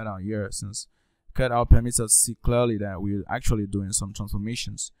put cutout here, since cutout permits us to see clearly that we're actually doing some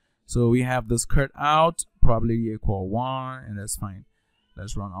transformations. So we have this cutout probability equal 1, and that's fine.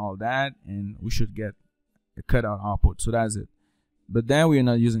 Let's run all that and we should get a cutout output. So that's it. But then we're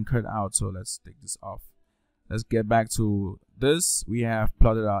not using cutout, so let's take this off. Let's get back to this. We have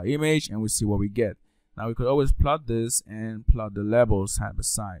plotted our image and we see what we get. Now we could always plot this and plot the labels side by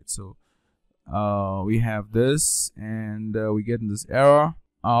side. So we have this and we get this error.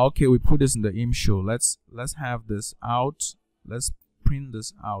 Okay, we put this in the im show. Let's have this out. Let's print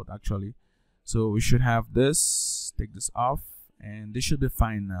this out actually. So we should have this. Take this off and this should be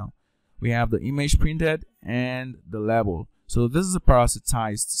fine now. We have the image printed and the label. So this is a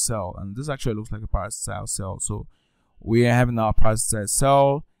parasitized cell, and this actually looks like a parasitized cell. So we are having our parasitized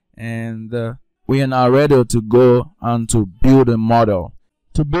cell, and we are now ready to go on to build a model.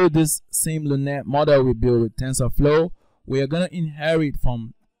 To build this same LeNet model we built with TensorFlow, we are going to inherit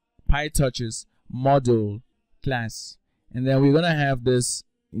from PyTorch's module class, and then we're going to have this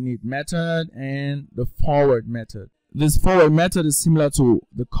init method and the forward method. This forward method is similar to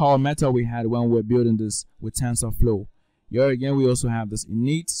the call method we had when we were building this with TensorFlow. Here again, we also have this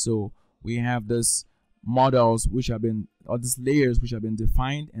init, so we have this models which have been, or these layers which have been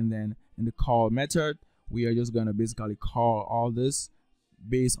defined, and then in the call method, we are just going to basically call all this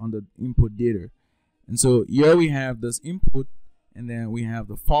based on the input data. And so here we have this input, and then we have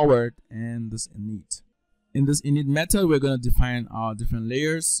the forward and this init. In this init method, we're going to define our different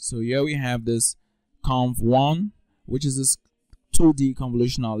layers. So here we have this conv1, which is this 2D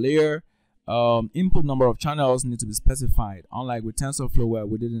convolutional layer. Input number of channels need to be specified, unlike with TensorFlow where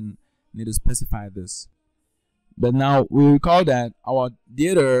we didn't need to specify this. But now we recall that our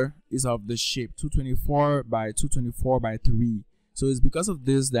data is of the shape 224 by 224 by 3. So it's because of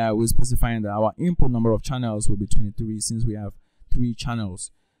this that we're specifying that our input number of channels will be 23, since we have 3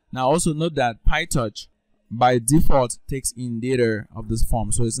 channels. Now also note that PyTorch by default takes in data of this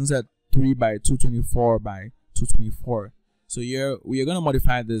form. So it's instead 3 by 224 by 224. So here we are going to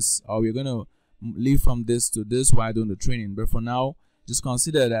modify this, or we're going to leave from this to this while doing the training. But for now, just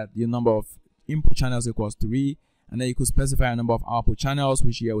consider that your number of input channels equals 3, and then you could specify a number of output channels,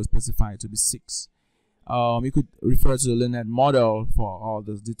 which here we specify to be 6. You could refer to the LeNet model for all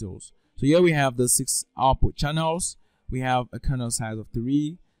those details. So here we have the 6 output channels. We have a kernel size of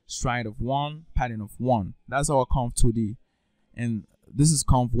 3, stride of 1, padding of 1. That's our conv2D, and this is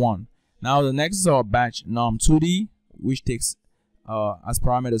conv1. Now the next is our batch norm2D, which takes as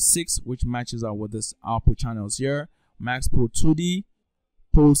parameter 6, which matches up with this output channels here. Max pool 2D,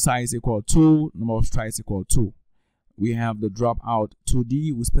 pool size equal 2, number of strides equal 2. We have the dropout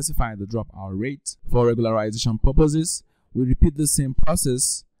 2D. We specify the dropout rate for regularization purposes. We repeat the same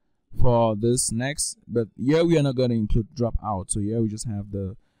process for this next, but here we are not going to include dropout. So here we just have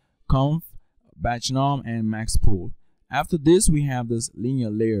the conv, batch norm, and max pool. After this, we have this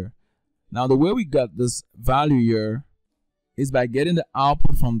linear layer. Now the way we got this value here is by getting the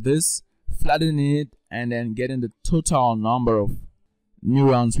output from this, flattening it, and then getting the total number of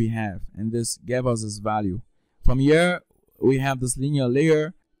neurons we have, and this gave us this value. From here we have this linear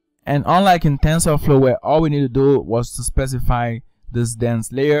layer, and unlike in TensorFlow where all we need to do was to specify this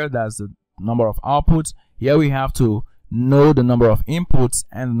dense layer, that's the number of outputs, here we have to know the number of inputs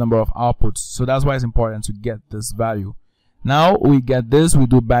and the number of outputs. So that's why it's important to get this value. Now we get this, we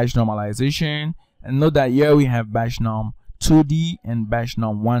do batch normalization, and note that here we have batch norm 2D and batch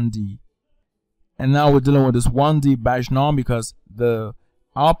norm 1D. And now we're dealing with this 1D batch norm because the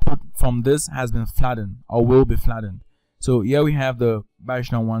output from this has been flattened or will be flattened. So here we have the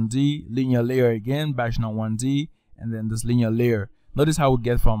batch norm 1D, linear layer again, batch norm 1D, and then this linear layer. Notice how we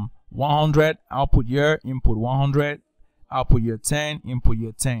get from 100 output here, input 100, output year 10, input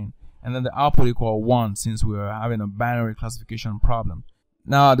year 10. And then the output equal 1 since we are having a binary classification problem.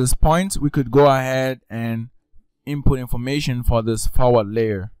 Now at this point, we could go ahead and input information for this forward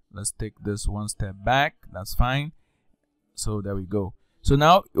layer. Let's take this one step back. That's fine. So there we go. So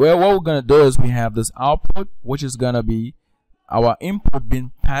now what we're going to do is we have this output, which is going to be our input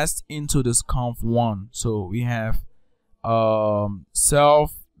being passed into this conv1. So we have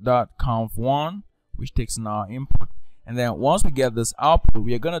self.conv1, which takes in our input. And then once we get this output,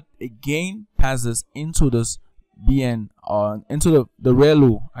 we are going to again pass this into this bn, into the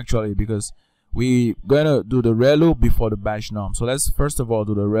ReLU actually, because we're going to do the ReLU before the batch norm. So let's first of all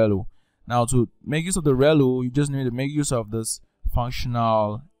do the ReLU. Now to make use of the ReLU, you just need to make use of this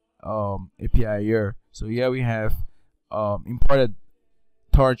functional API here. So here we have imported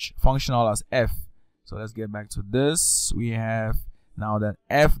torch functional as f. So let's get back to this. We have now that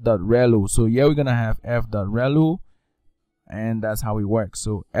f.relu. So here we're gonna have f.relu, and that's how it works.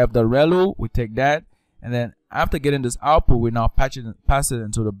 So f.relu, we take that, and then after getting this output, we now pass it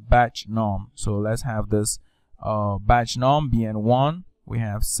into the batch norm. So let's have this batch norm bn1. We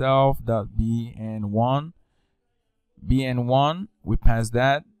have self.bn1. bn1, we pass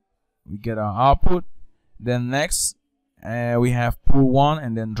that, we get our output. Then next we have pull 1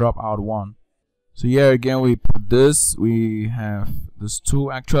 and then drop out 1. So here again we put this, we have this 2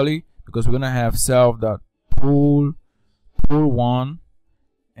 actually, because we're gonna have self.pull 1,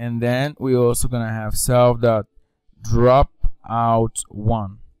 and then we're also gonna have self.drop out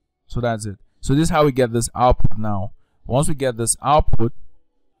 1. So that's it. So this is how we get this output now. Once we get this output,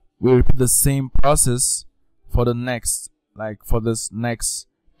 we repeat the same process for the next, like for this next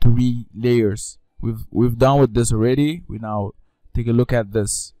 3 layers. We've done with this already. We now take a look at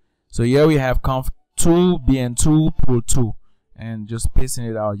this. So here we have conf2 bn2 pull 2, and just pasting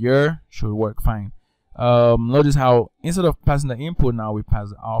it out here should work fine. Notice how instead of passing the input, now we pass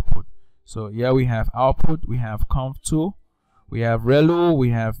the output. So here we have output, we have conf2, we have relu, we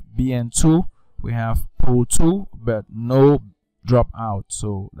have bn2, we have pull 2, but no drop out.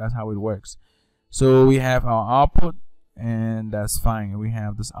 So that's how it works. So we have our output, and that's fine. We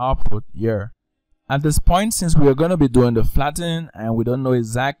have this output here. At this point, since we are going to be doing the flattening and we don't know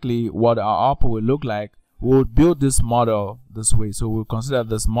exactly what our output will look like, we'll build this model this way. So we'll consider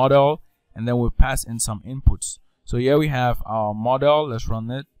this model, and then we'll pass in some inputs. So here we have our model. Let's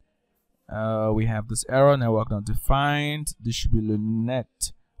run it. We have this error, network not defined. This should be le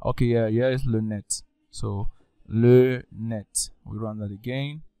net. Okay, yeah, here is le net. So le net. We run that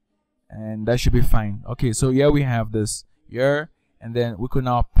again, and that should be fine. Okay, so here we have this here, and then we could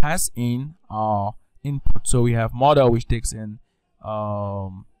now pass in our input. So we have model, which takes in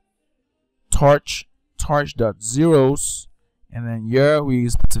torch.zeros, and then here we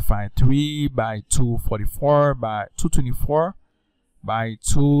specify 3 by 244 by 224 by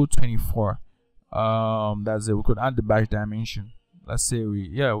 224. That's it. We could add the batch dimension. Let's say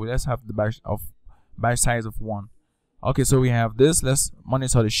let's have the batch size of 1. Okay, so we have this. Let's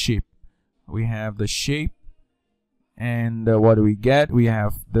monitor the shape. We have the shape, and what do we get? We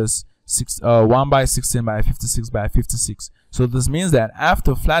have this 1 by 16 by 56 by 56. So this means that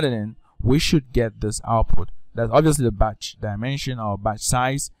after flattening, we should get this output. That's obviously the batch dimension or batch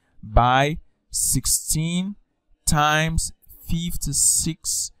size by 16 times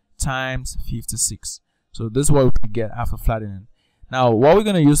 56 times 56. So this is what we get after flattening. Now what we're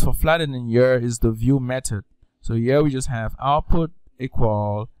going to use for flattening here is the view method. So here we just have output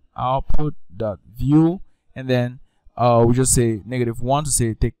equal output.view, and then we just say -1 to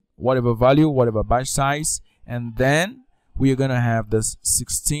say take whatever value, whatever batch size, and then we are gonna have this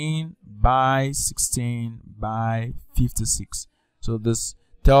 16 by 16 by 56. So this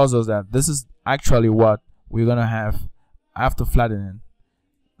tells us that this is actually what we're gonna have after flattening.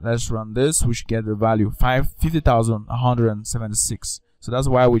 Let's run this. We should get the value 50,176. So that's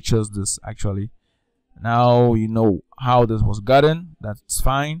why we chose this actually. Now you know how this was gotten. That's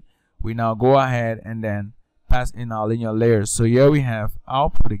fine. We now go ahead and then pass in our linear layers. So here we have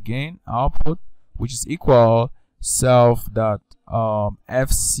output again, output, which is equal self.fc,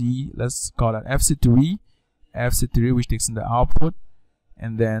 let's call that fc3, which takes in the output.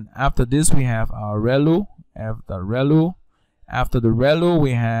 And then after this we have our relu, f.relu. After the relu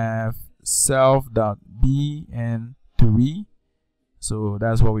we have self.bn3. So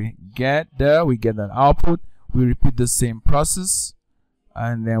that's what we get there. We get that output. We repeat the same process,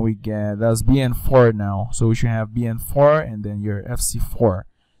 and then we get, that's bn4 now. So we should have bn4 and then your fc4.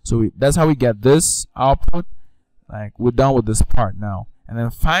 So that's how we get this output. Like, we're done with this part now. And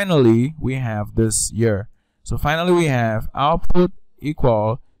then finally we have this here. So finally we have output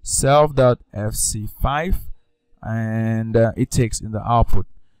equal self.fc5, and it takes in the output.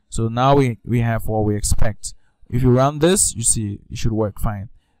 So now we have what we expect. If you run this, you see it should work fine.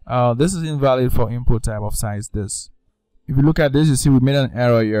 This is invalid for input type of size this. If you look at this, you see we made an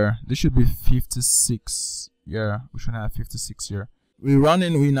error here. This should be 56 here. We should have 56 here. We run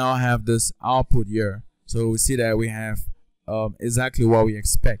in, we now have this output here. So we see that we have exactly what we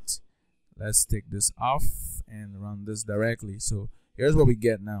expect. Let's take this off and run this directly. So here's what we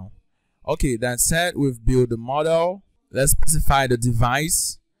get now. Okay, that said, we've built the model. Let's specify the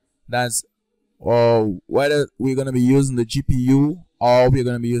device. That's whether we're going to be using the GPU or we're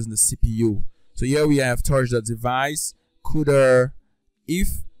going to be using the CPU. So here we have torch.device CUDA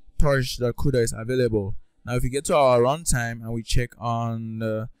if torch.CUDA is available. Now if you get to our runtime and we check on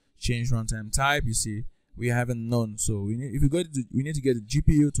the change runtime type, you see we haven't known. So we need, if we go to, we need to get the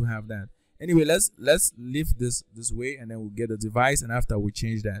GPU to have that. Anyway, let's leave this way, and then we'll get the device, and after we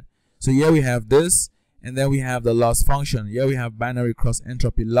change that. So here we have this, and then we have the loss function. Here we have binary cross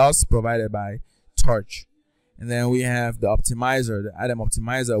entropy loss provided by Torch. And then we have the optimizer, the item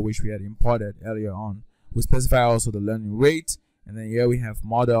optimizer, which we had imported earlier on. We specify also the learning rate. And then here we have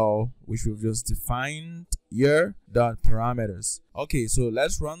model, which we've just defined here, dot parameters. Okay, so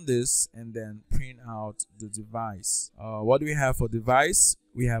let's run this and then print out the device. What do we have for device?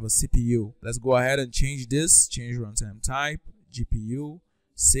 We have a CPU. Let's go ahead and change this, change runtime type, GPU,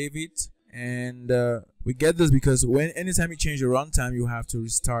 save it. And we get this because anytime you change the runtime, you have to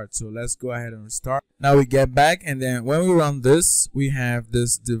restart. So let's go ahead and restart. Now we get back, and then when we run this, we have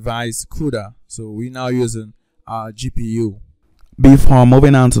this device CUDA. So we're now using our GPU. Before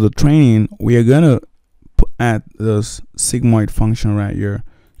moving on to the training, we are gonna add this sigmoid function right here.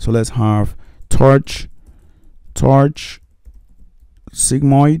 So let's have torch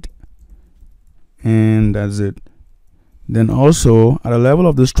sigmoid, and that's it. Then also at the level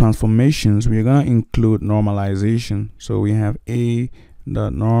of these transformations, we're gonna include normalization. So we have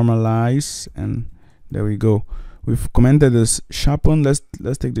a.normalize, and there we go. We've commented this sharpen. Let's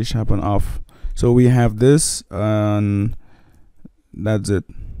take the sharpen off. So we have this, and that's it.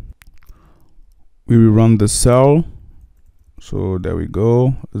 We will run the cell. So there we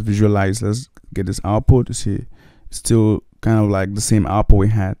go. Let's visualize. Let's get this output. You see, it's still kind of like the same output we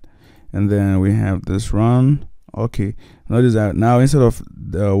had. And then we have this run. Okay, notice that now instead of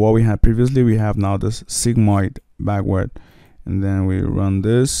what we had previously, we have now this sigmoid backward. And then we run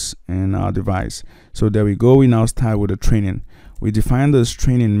this in our device. So there we go. We now start with the training. We define this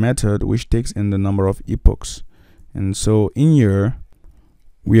training method, which takes in the number of epochs. And so in here,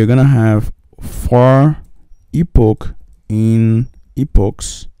 we are gonna have for epoch in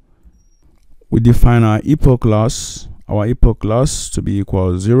epochs. We define our epoch loss to be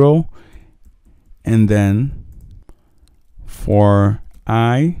equal to 0, and then for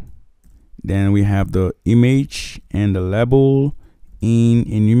I, then we have the image and the label in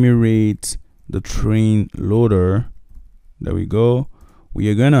enumerate the train loader. There we go. We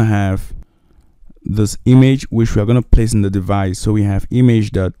are gonna have this image, which we are going to place in the device. So we have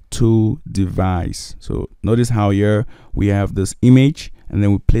image.toDevice. So notice how here we have this image, and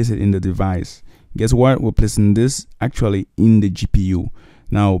then we place it in the device. Guess what? We're placing this actually in the GPU.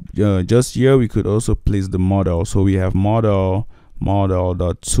 Now just here we could also place the model. So we have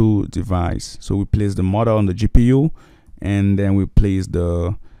model.toDevice. So we place the model on the GPU, and then we place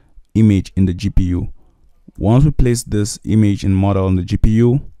the image in the GPU. Once we place this image and model on the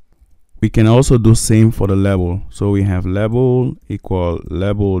GPU, we can also do same for the label. So we have label equal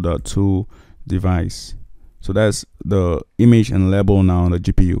label.toDevice. So that's the image and label now on the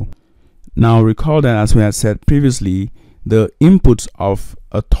GPU. Now recall that as we had said previously, the inputs of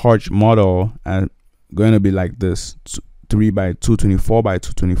a Torch model are going to be like this, 3 by 224 by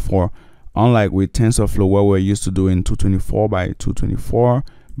 224. Unlike with TensorFlow, where we're used to doing 224 by 224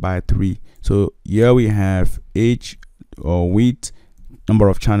 by 3. So here we have age or width, number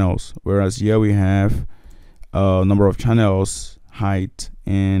of channels, whereas here we have number of channels, height,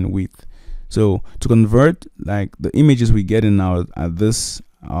 and width. So to convert like the images we get in now at this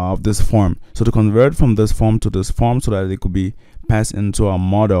of this form, so to convert from this form to this form so that it could be passed into our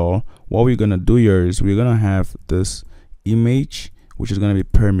model, what we're gonna do here is we're gonna have this image, which is gonna be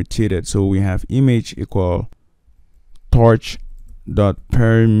permutated. So we have image equal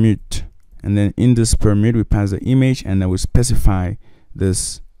torch.permute, and then in this permute we pass the image, and then we specify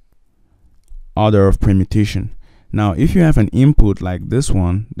this order of permutation. Now if you have an input like this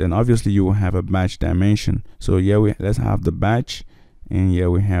one, then obviously you will have a batch dimension. So here let's have the batch, and here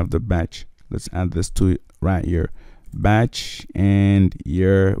we have the batch. Let's add this to it right here, batch, and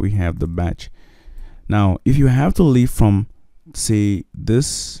here we have the batch. Now if you have to leave from say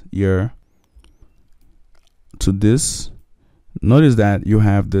this here to this, notice that you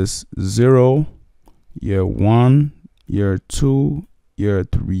have this 0, year 1, year 2, year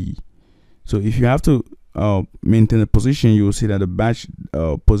 3. So if you have to maintain the position, you will see that the batch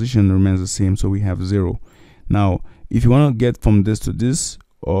position remains the same. So we have 0. Now if you want to get from this to this,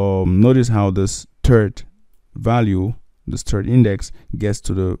 notice how this third value, this third index, gets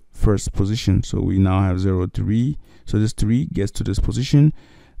to the first position. So we now have 0, 3. So this 3 gets to this position.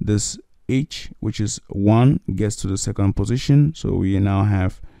 This h, which is 1, gets to the second position. So we now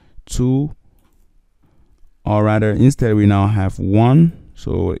have 2, or rather instead we now have 1.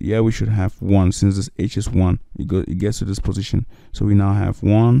 So yeah, we should have 1 since this h is 1. It gets to this position. So we now have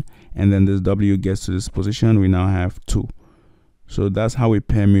 1, and then this w gets to this position. We now have 2. So that's how we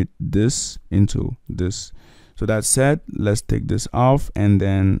permute this into this. So that said, let's take this off and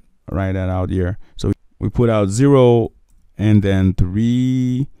then write that out here. So we put out 0 and then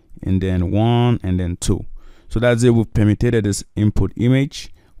 3 and then 1 and then 2. So that's it. We've permutated this input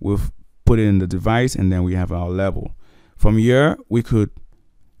image. We've put it in the device, and then we have our level. From here, we could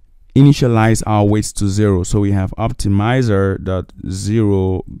initialize our weights to 0. So we have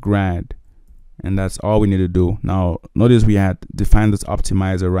optimizer.0grad, and that's all we need to do. Now notice we had defined this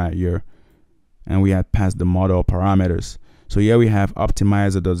optimizer right here, and we had passed the model parameters. So here we have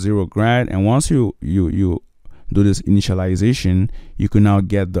optimizer.0grad, and once you do this initialization, you can now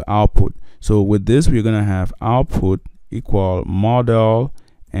get the output. So with this, we're gonna have output equal model,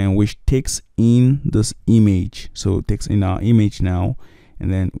 and which takes in this image. So it takes in our image now,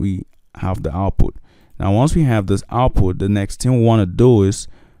 and then we have the output. Now once we have this output, the next thing we want to do is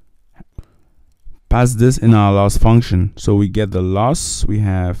pass this in our loss function. So we get the loss. We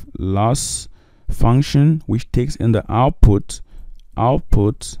have loss function which takes in the output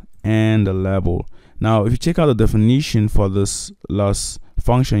and the level. Now if you check out the definition for this loss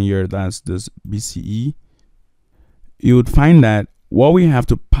function here, that's this BCE, you would find that what we have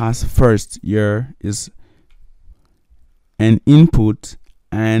to pass first here is an input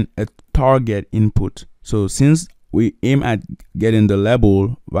and a target input. So since we aim at getting the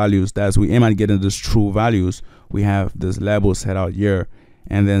label values, that's we aim at getting these true values, we have this label set out here.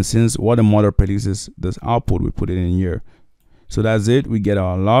 And then since what the model predicts is this output, we put it in here. So that's it. We get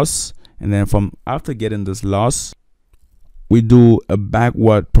our loss, and then from after getting this loss, we do a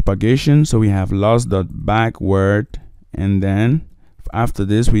backward propagation. So we have loss.backward, and then after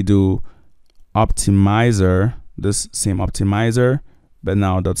this we do optimizer, this same optimizer, but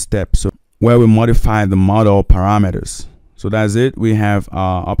now .step, so where we modify the model parameters. So that's it. We have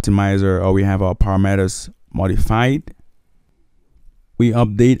our optimizer, or we have our parameters modified. We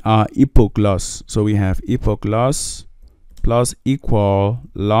update our epoch loss. So we have epoch loss plus equal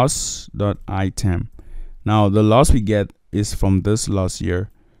loss.item. Now the loss we get is from this loss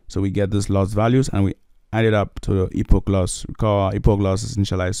here. So we get this loss values and we add it up to the epoch loss. We call our epoch loss is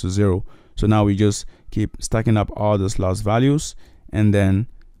initialized to 0. So now we just keep stacking up all those loss values, and then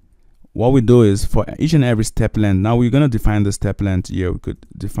what we do is for each and every step length, now we're going to define the step length here. We could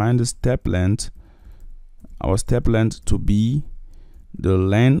define the step length, our step length to be the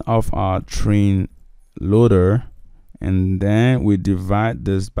length of our train loader, and then we divide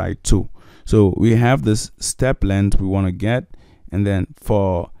this by 2. So we have this step length we want to get, and then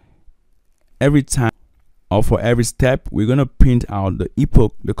for every time or for every step, we're going to print out the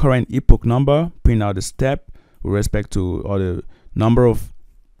epoch, the current epoch number, print out the step with respect to, or the number of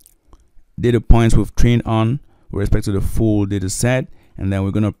data points we've trained on with respect to the full data set, and then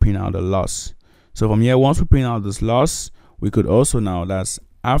we're going to print out the loss. So from here, once we print out this loss, we could also now, that's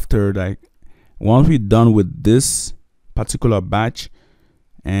after, like once we're done with this particular batch,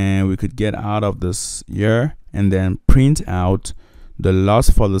 and we could get out of this here and then print out the loss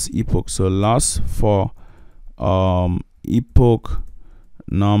for this epoch. So loss for epoch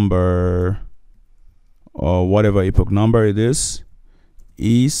number, or whatever epoch number it is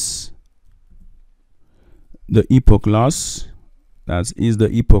the epoch loss. That is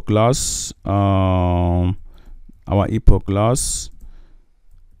the epoch loss, our epoch loss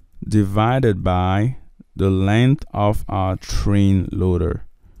divided by the length of our train loader.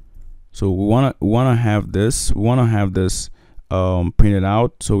 So we wanna have this printed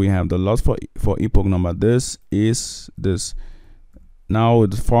out. So we have the loss for epoch number. This is this. Now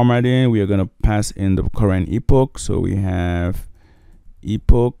with the formatting, we are gonna pass in the current epoch. So we have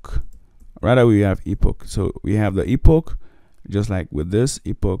epoch. Rather, we have epoch. So we have the epoch, just like with this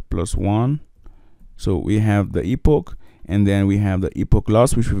epoch plus 1. So we have the epoch, and then we have the epoch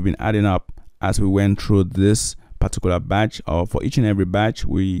loss, which we've been adding up as we went through this particular batch, or for each and every batch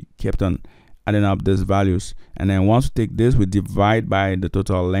we kept on adding up these values. And then once we take this, we divide by the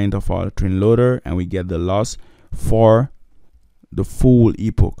total length of our train loader, and we get the loss for the full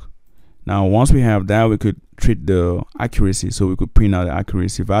epoch. Now once we have that, we could treat the accuracy. So we could print out the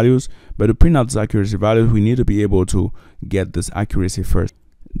accuracy values, but to print out this accuracy values, we need to be able to get this accuracy first.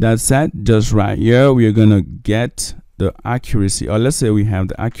 That said, just right here we are gonna get the accuracy, or let's say we have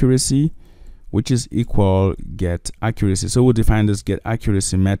the accuracy, which is equal get accuracy. So we'll define this get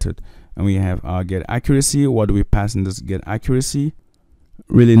accuracy method, and we have our get accuracy. What do we pass in this get accuracy?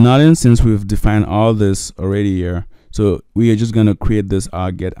 Really nothing, since we've defined all this already here. So we are just going to create this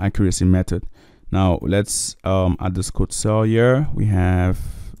get accuracy method. Now let's add this code cell here. We have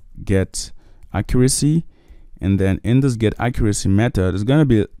get accuracy, and then in this get accuracy method, it's going to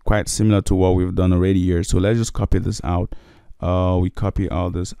be quite similar to what we've done already here. So let's just copy this out. we copy all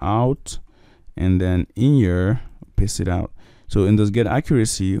this out, and then in here paste it out. So in this get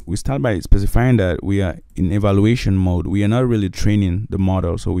accuracy, we start by specifying that we are in evaluation mode. We are not really training the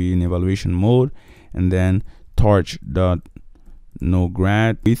model, so we're in evaluation mode. And then torch.noGrad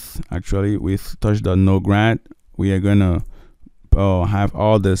with torch.noGrad, we are gonna have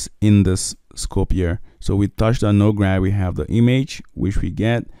all this in this scope here. So with torch.noGrad, we have the image which we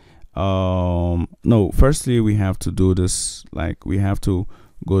get. No, firstly we have to do this, like we have to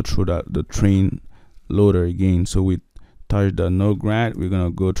go through the train loader again. So with torch.noGrad, we're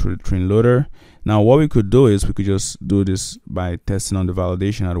gonna go through the train loader. Now what we could do is we could just do this by testing on the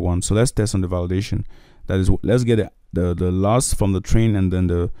validation at once. So let's test on the validation. That is, let's get the loss from the train and then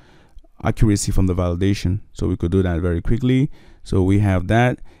the accuracy from the validation. So we could do that very quickly. So we have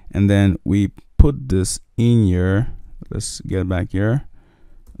that, and then we put this in here. Let's get back here.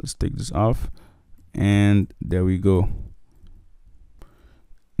 Let's take this off, and there we go.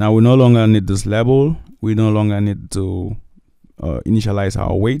 Now we no longer need this label. We no longer need to initialize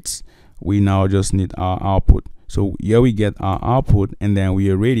our weights. We now just need our output. So here we get our output, and then we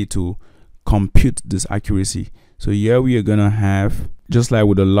are ready to compute this accuracy. So here we are gonna have, just like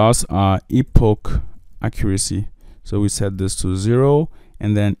with the loss, our epoch accuracy. So we set this to 0,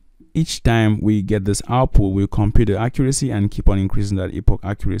 and then each time we get this output, we'll compute the accuracy and keep on increasing that epoch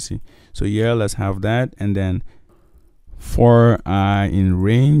accuracy. So here let's have that, and then for in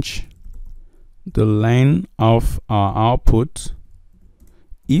range, the length of our output,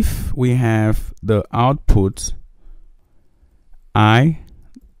 if we have the output i.item,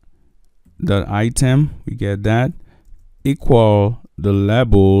 we get that, equal the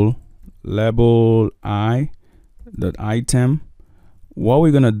label i.item. What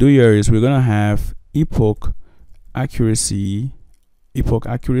we're gonna do here is we're gonna have epoch accuracy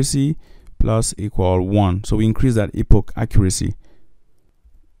plus equal 1. So we increase that epoch accuracy.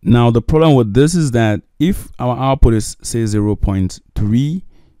 Now the problem with this is that if our output is say 0.3,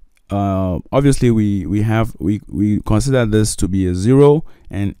 obviously we consider this to be a 0,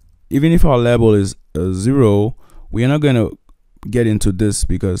 and even if our label is a 0, we are not going to get into this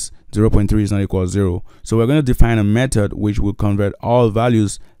because 0.3 is not equal to 0. So we're going to define a method which will convert all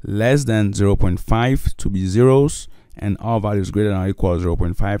values less than 0.5 to be zeros, and all values greater than or equal to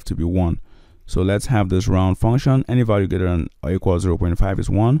 0.5 to be 1. So let's have this round function. Any value greater than or equal to 0.5 is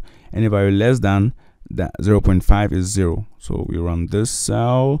 1. Any value less than that 0.5 is 0. So we run this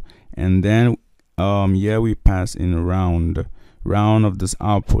cell, and then here we pass in round of this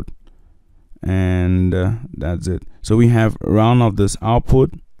output, and that's it. So we have round of this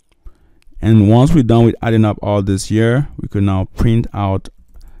output, and once we're done with adding up all this here, we could now print out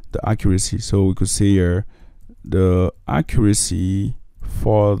the accuracy. So we could say here the accuracy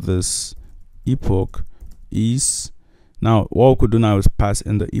for this epoch is, now what we could do now is pass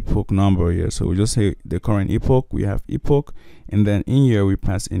in the epoch number here. So we just say the current epoch, we have epoch, and then in here we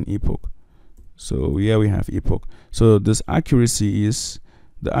pass in epoch. So here we have epoch. So this accuracy is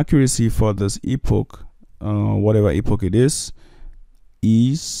the accuracy for this epoch, whatever epoch it is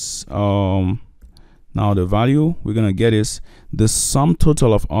now the value we're gonna get is the sum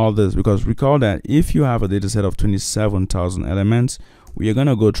total of all this, because recall that if you have a data set of 27,000 elements, we are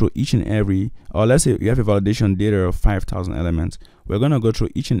gonna go through each and every, or let's say you have a validation data of 5,000 elements, we're gonna go through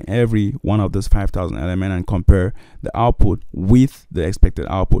each and every one of those 5,000 elements and compare the output with the expected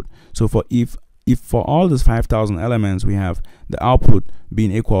output. So for if for all these 5,000 elements we have the output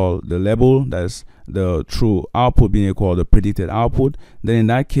being equal the label, that's the true output being equal the predicted output, then in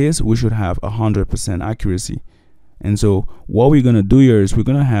that case we should have 100% accuracy. And so what we're gonna do here is we're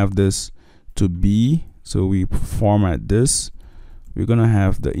gonna have this to be, so we format this, we're gonna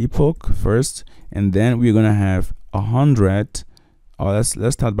have the epoch first, and then we're gonna have 100, or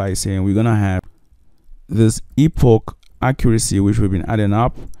let's start by saying we're gonna have this epoch accuracy which we've been adding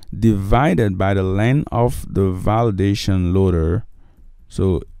up divided by the length of the validation loader.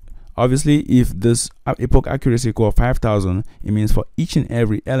 So obviously if this epoch accuracy equal 5,000, it means for each and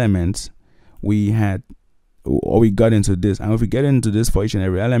every element we had, or we got into this, and if we get into this for each and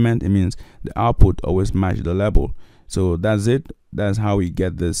every element, it means the output always match the label. So that's it. That's how we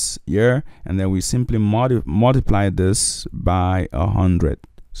get this here, and then we simply multiply this by 100.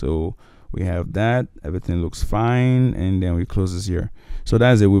 So we have that, everything looks fine, and then we close this here. So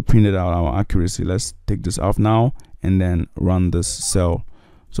that's it. We printed out our accuracy. Let's take this off now and then run this cell.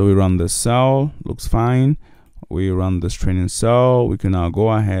 So we run this cell, looks fine. We run this training cell. We can now go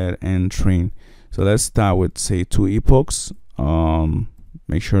ahead and train. So let's start with say 2 epochs.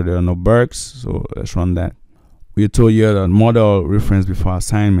 Make sure there are no bugs. So let's run that. We told you that model reference before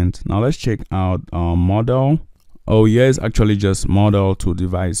assignment. Now let's check out our model. Oh yeah, it's actually just model to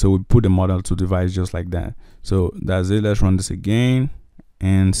device. So we put the model to device just like that. So that's it. Let's run this again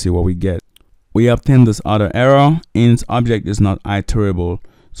and see what we get. We obtain this other error, int object is not iterable.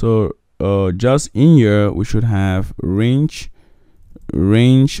 So just in here we should have range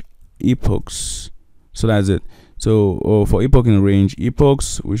epochs. So that's it. So for epoch in range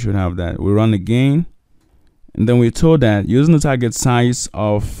epochs, we should have that. We run again, and then we're told that using the target size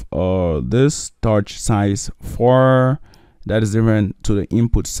of this torch size 4, that is different to the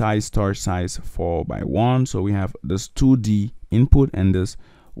input size torch size 4x1. So we have this 2D input and this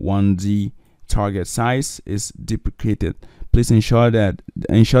 1D target size is duplicated. Please ensure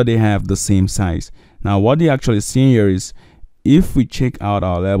they have the same size. Now what they actually see here is, if we check out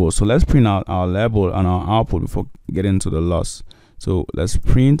our label, so let's print out our label on our output before getting to the loss. So let's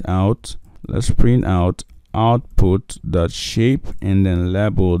print out output.shape and then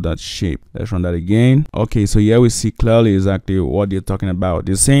label.shape. Let's run that again. Okay, so here we see clearly exactly what they're talking about.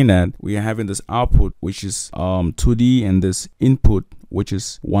 They're saying that we are having this output which is 2D and this input which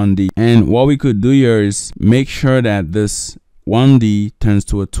is 1D, and what we could do here is make sure that this 1D turns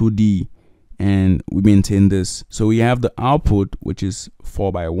to a 2D and we maintain this. So we have the output which is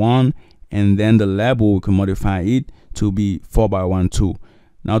 4x1, and then the label we can modify it to be 4x1 too.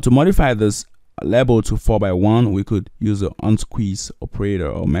 Now to modify this label to 4x1, we could use the unsqueeze operator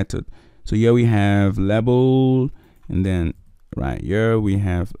or method. So here we have label, and then right here we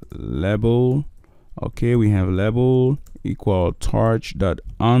have label. Okay, we have label equal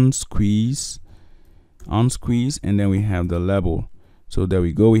torch.unsqueeze, and then we have the label. So there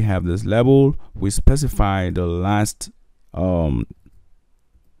we go, we have this label. We specify the last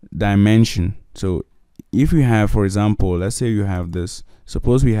dimension. So if you have, for example, let's say you have this,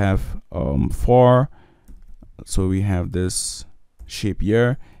 suppose we have 4, so we have this shape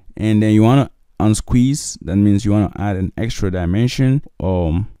here, and then you want to unsqueeze. That means you want to add an extra dimension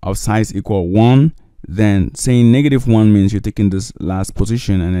of size equal 1. Then saying -1 means you're taking this last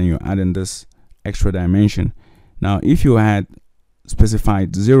position and then you're adding this extra dimension. Now if you had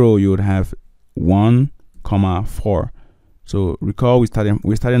specified 0, you would have 1, 4. So recall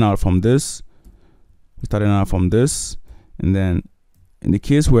we're starting out from this. And then in the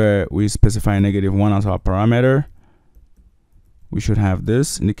case where we specify -1 as our parameter, we should have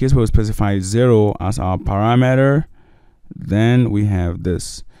this. In the case where we specify 0 as our parameter, then we have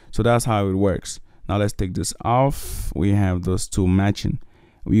this. So that's how it works. Now let's take this off. We have those two matching.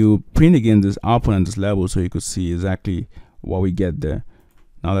 We will print again this output and this label so you could see exactly what we get there.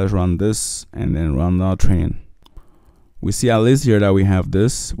 Now let's run this and then run our training. We see at least here that we have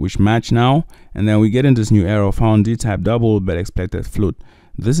this which match now, and then we get in this new error, found d-type double but expected float.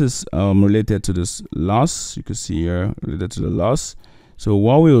 This is related to this loss. You can see here related to the loss. So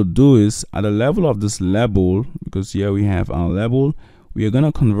what we'll do is at the level of this label, because here we have our label, we are going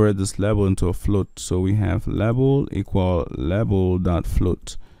to convert this label into a float. So we have label equal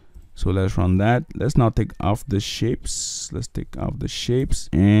label.float. So let's run that. Let's now take off the shapes. Let's take off the shapes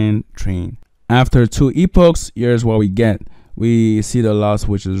and train. After 2 epochs, here's what we get. We see the loss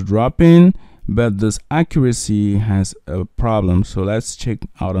which is dropping, but this accuracy has a problem. So let's check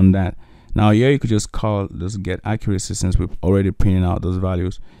out on that. Now here you could just call this get accuracy since we've already printed out those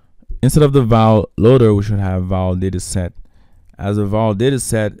values. Instead of the val loader, we should have val dataset. As the val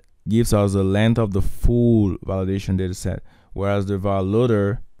dataset gives us the length of the full validation dataset, whereas the val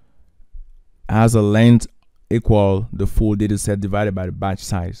loader has a length equal the full dataset divided by the batch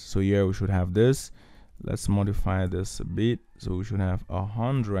size. So here we should have this. Let's modify this a bit. So we should have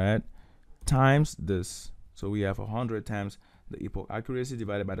 100 times this. So we have 100 times the epoch accuracy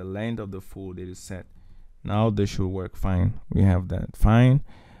divided by the length of the full dataset. Now this should work fine. We have that fine.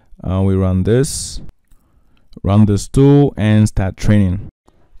 We run this too and start training.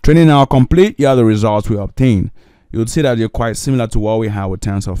 Training now complete. Here are the results we obtained. You would see that they're quite similar to what we have with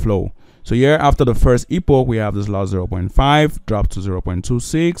TensorFlow. So here after the first epoch, we have this loss 0.5, drop to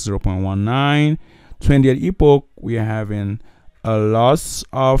 0.26, 0.19. 20th epoch, we are having a loss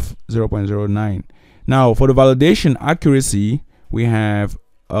of 0.09. Now for the validation accuracy, we have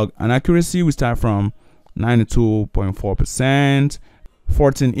an accuracy, we start from 92.4%.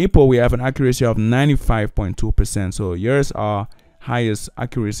 14 epoch, we have an accuracy of 95.2%. So here's our highest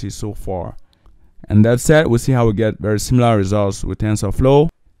accuracy so far. And that said, we'll see how we get very similar results with TensorFlow.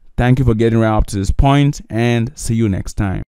 Thank you for getting right up to this point, and see you next time.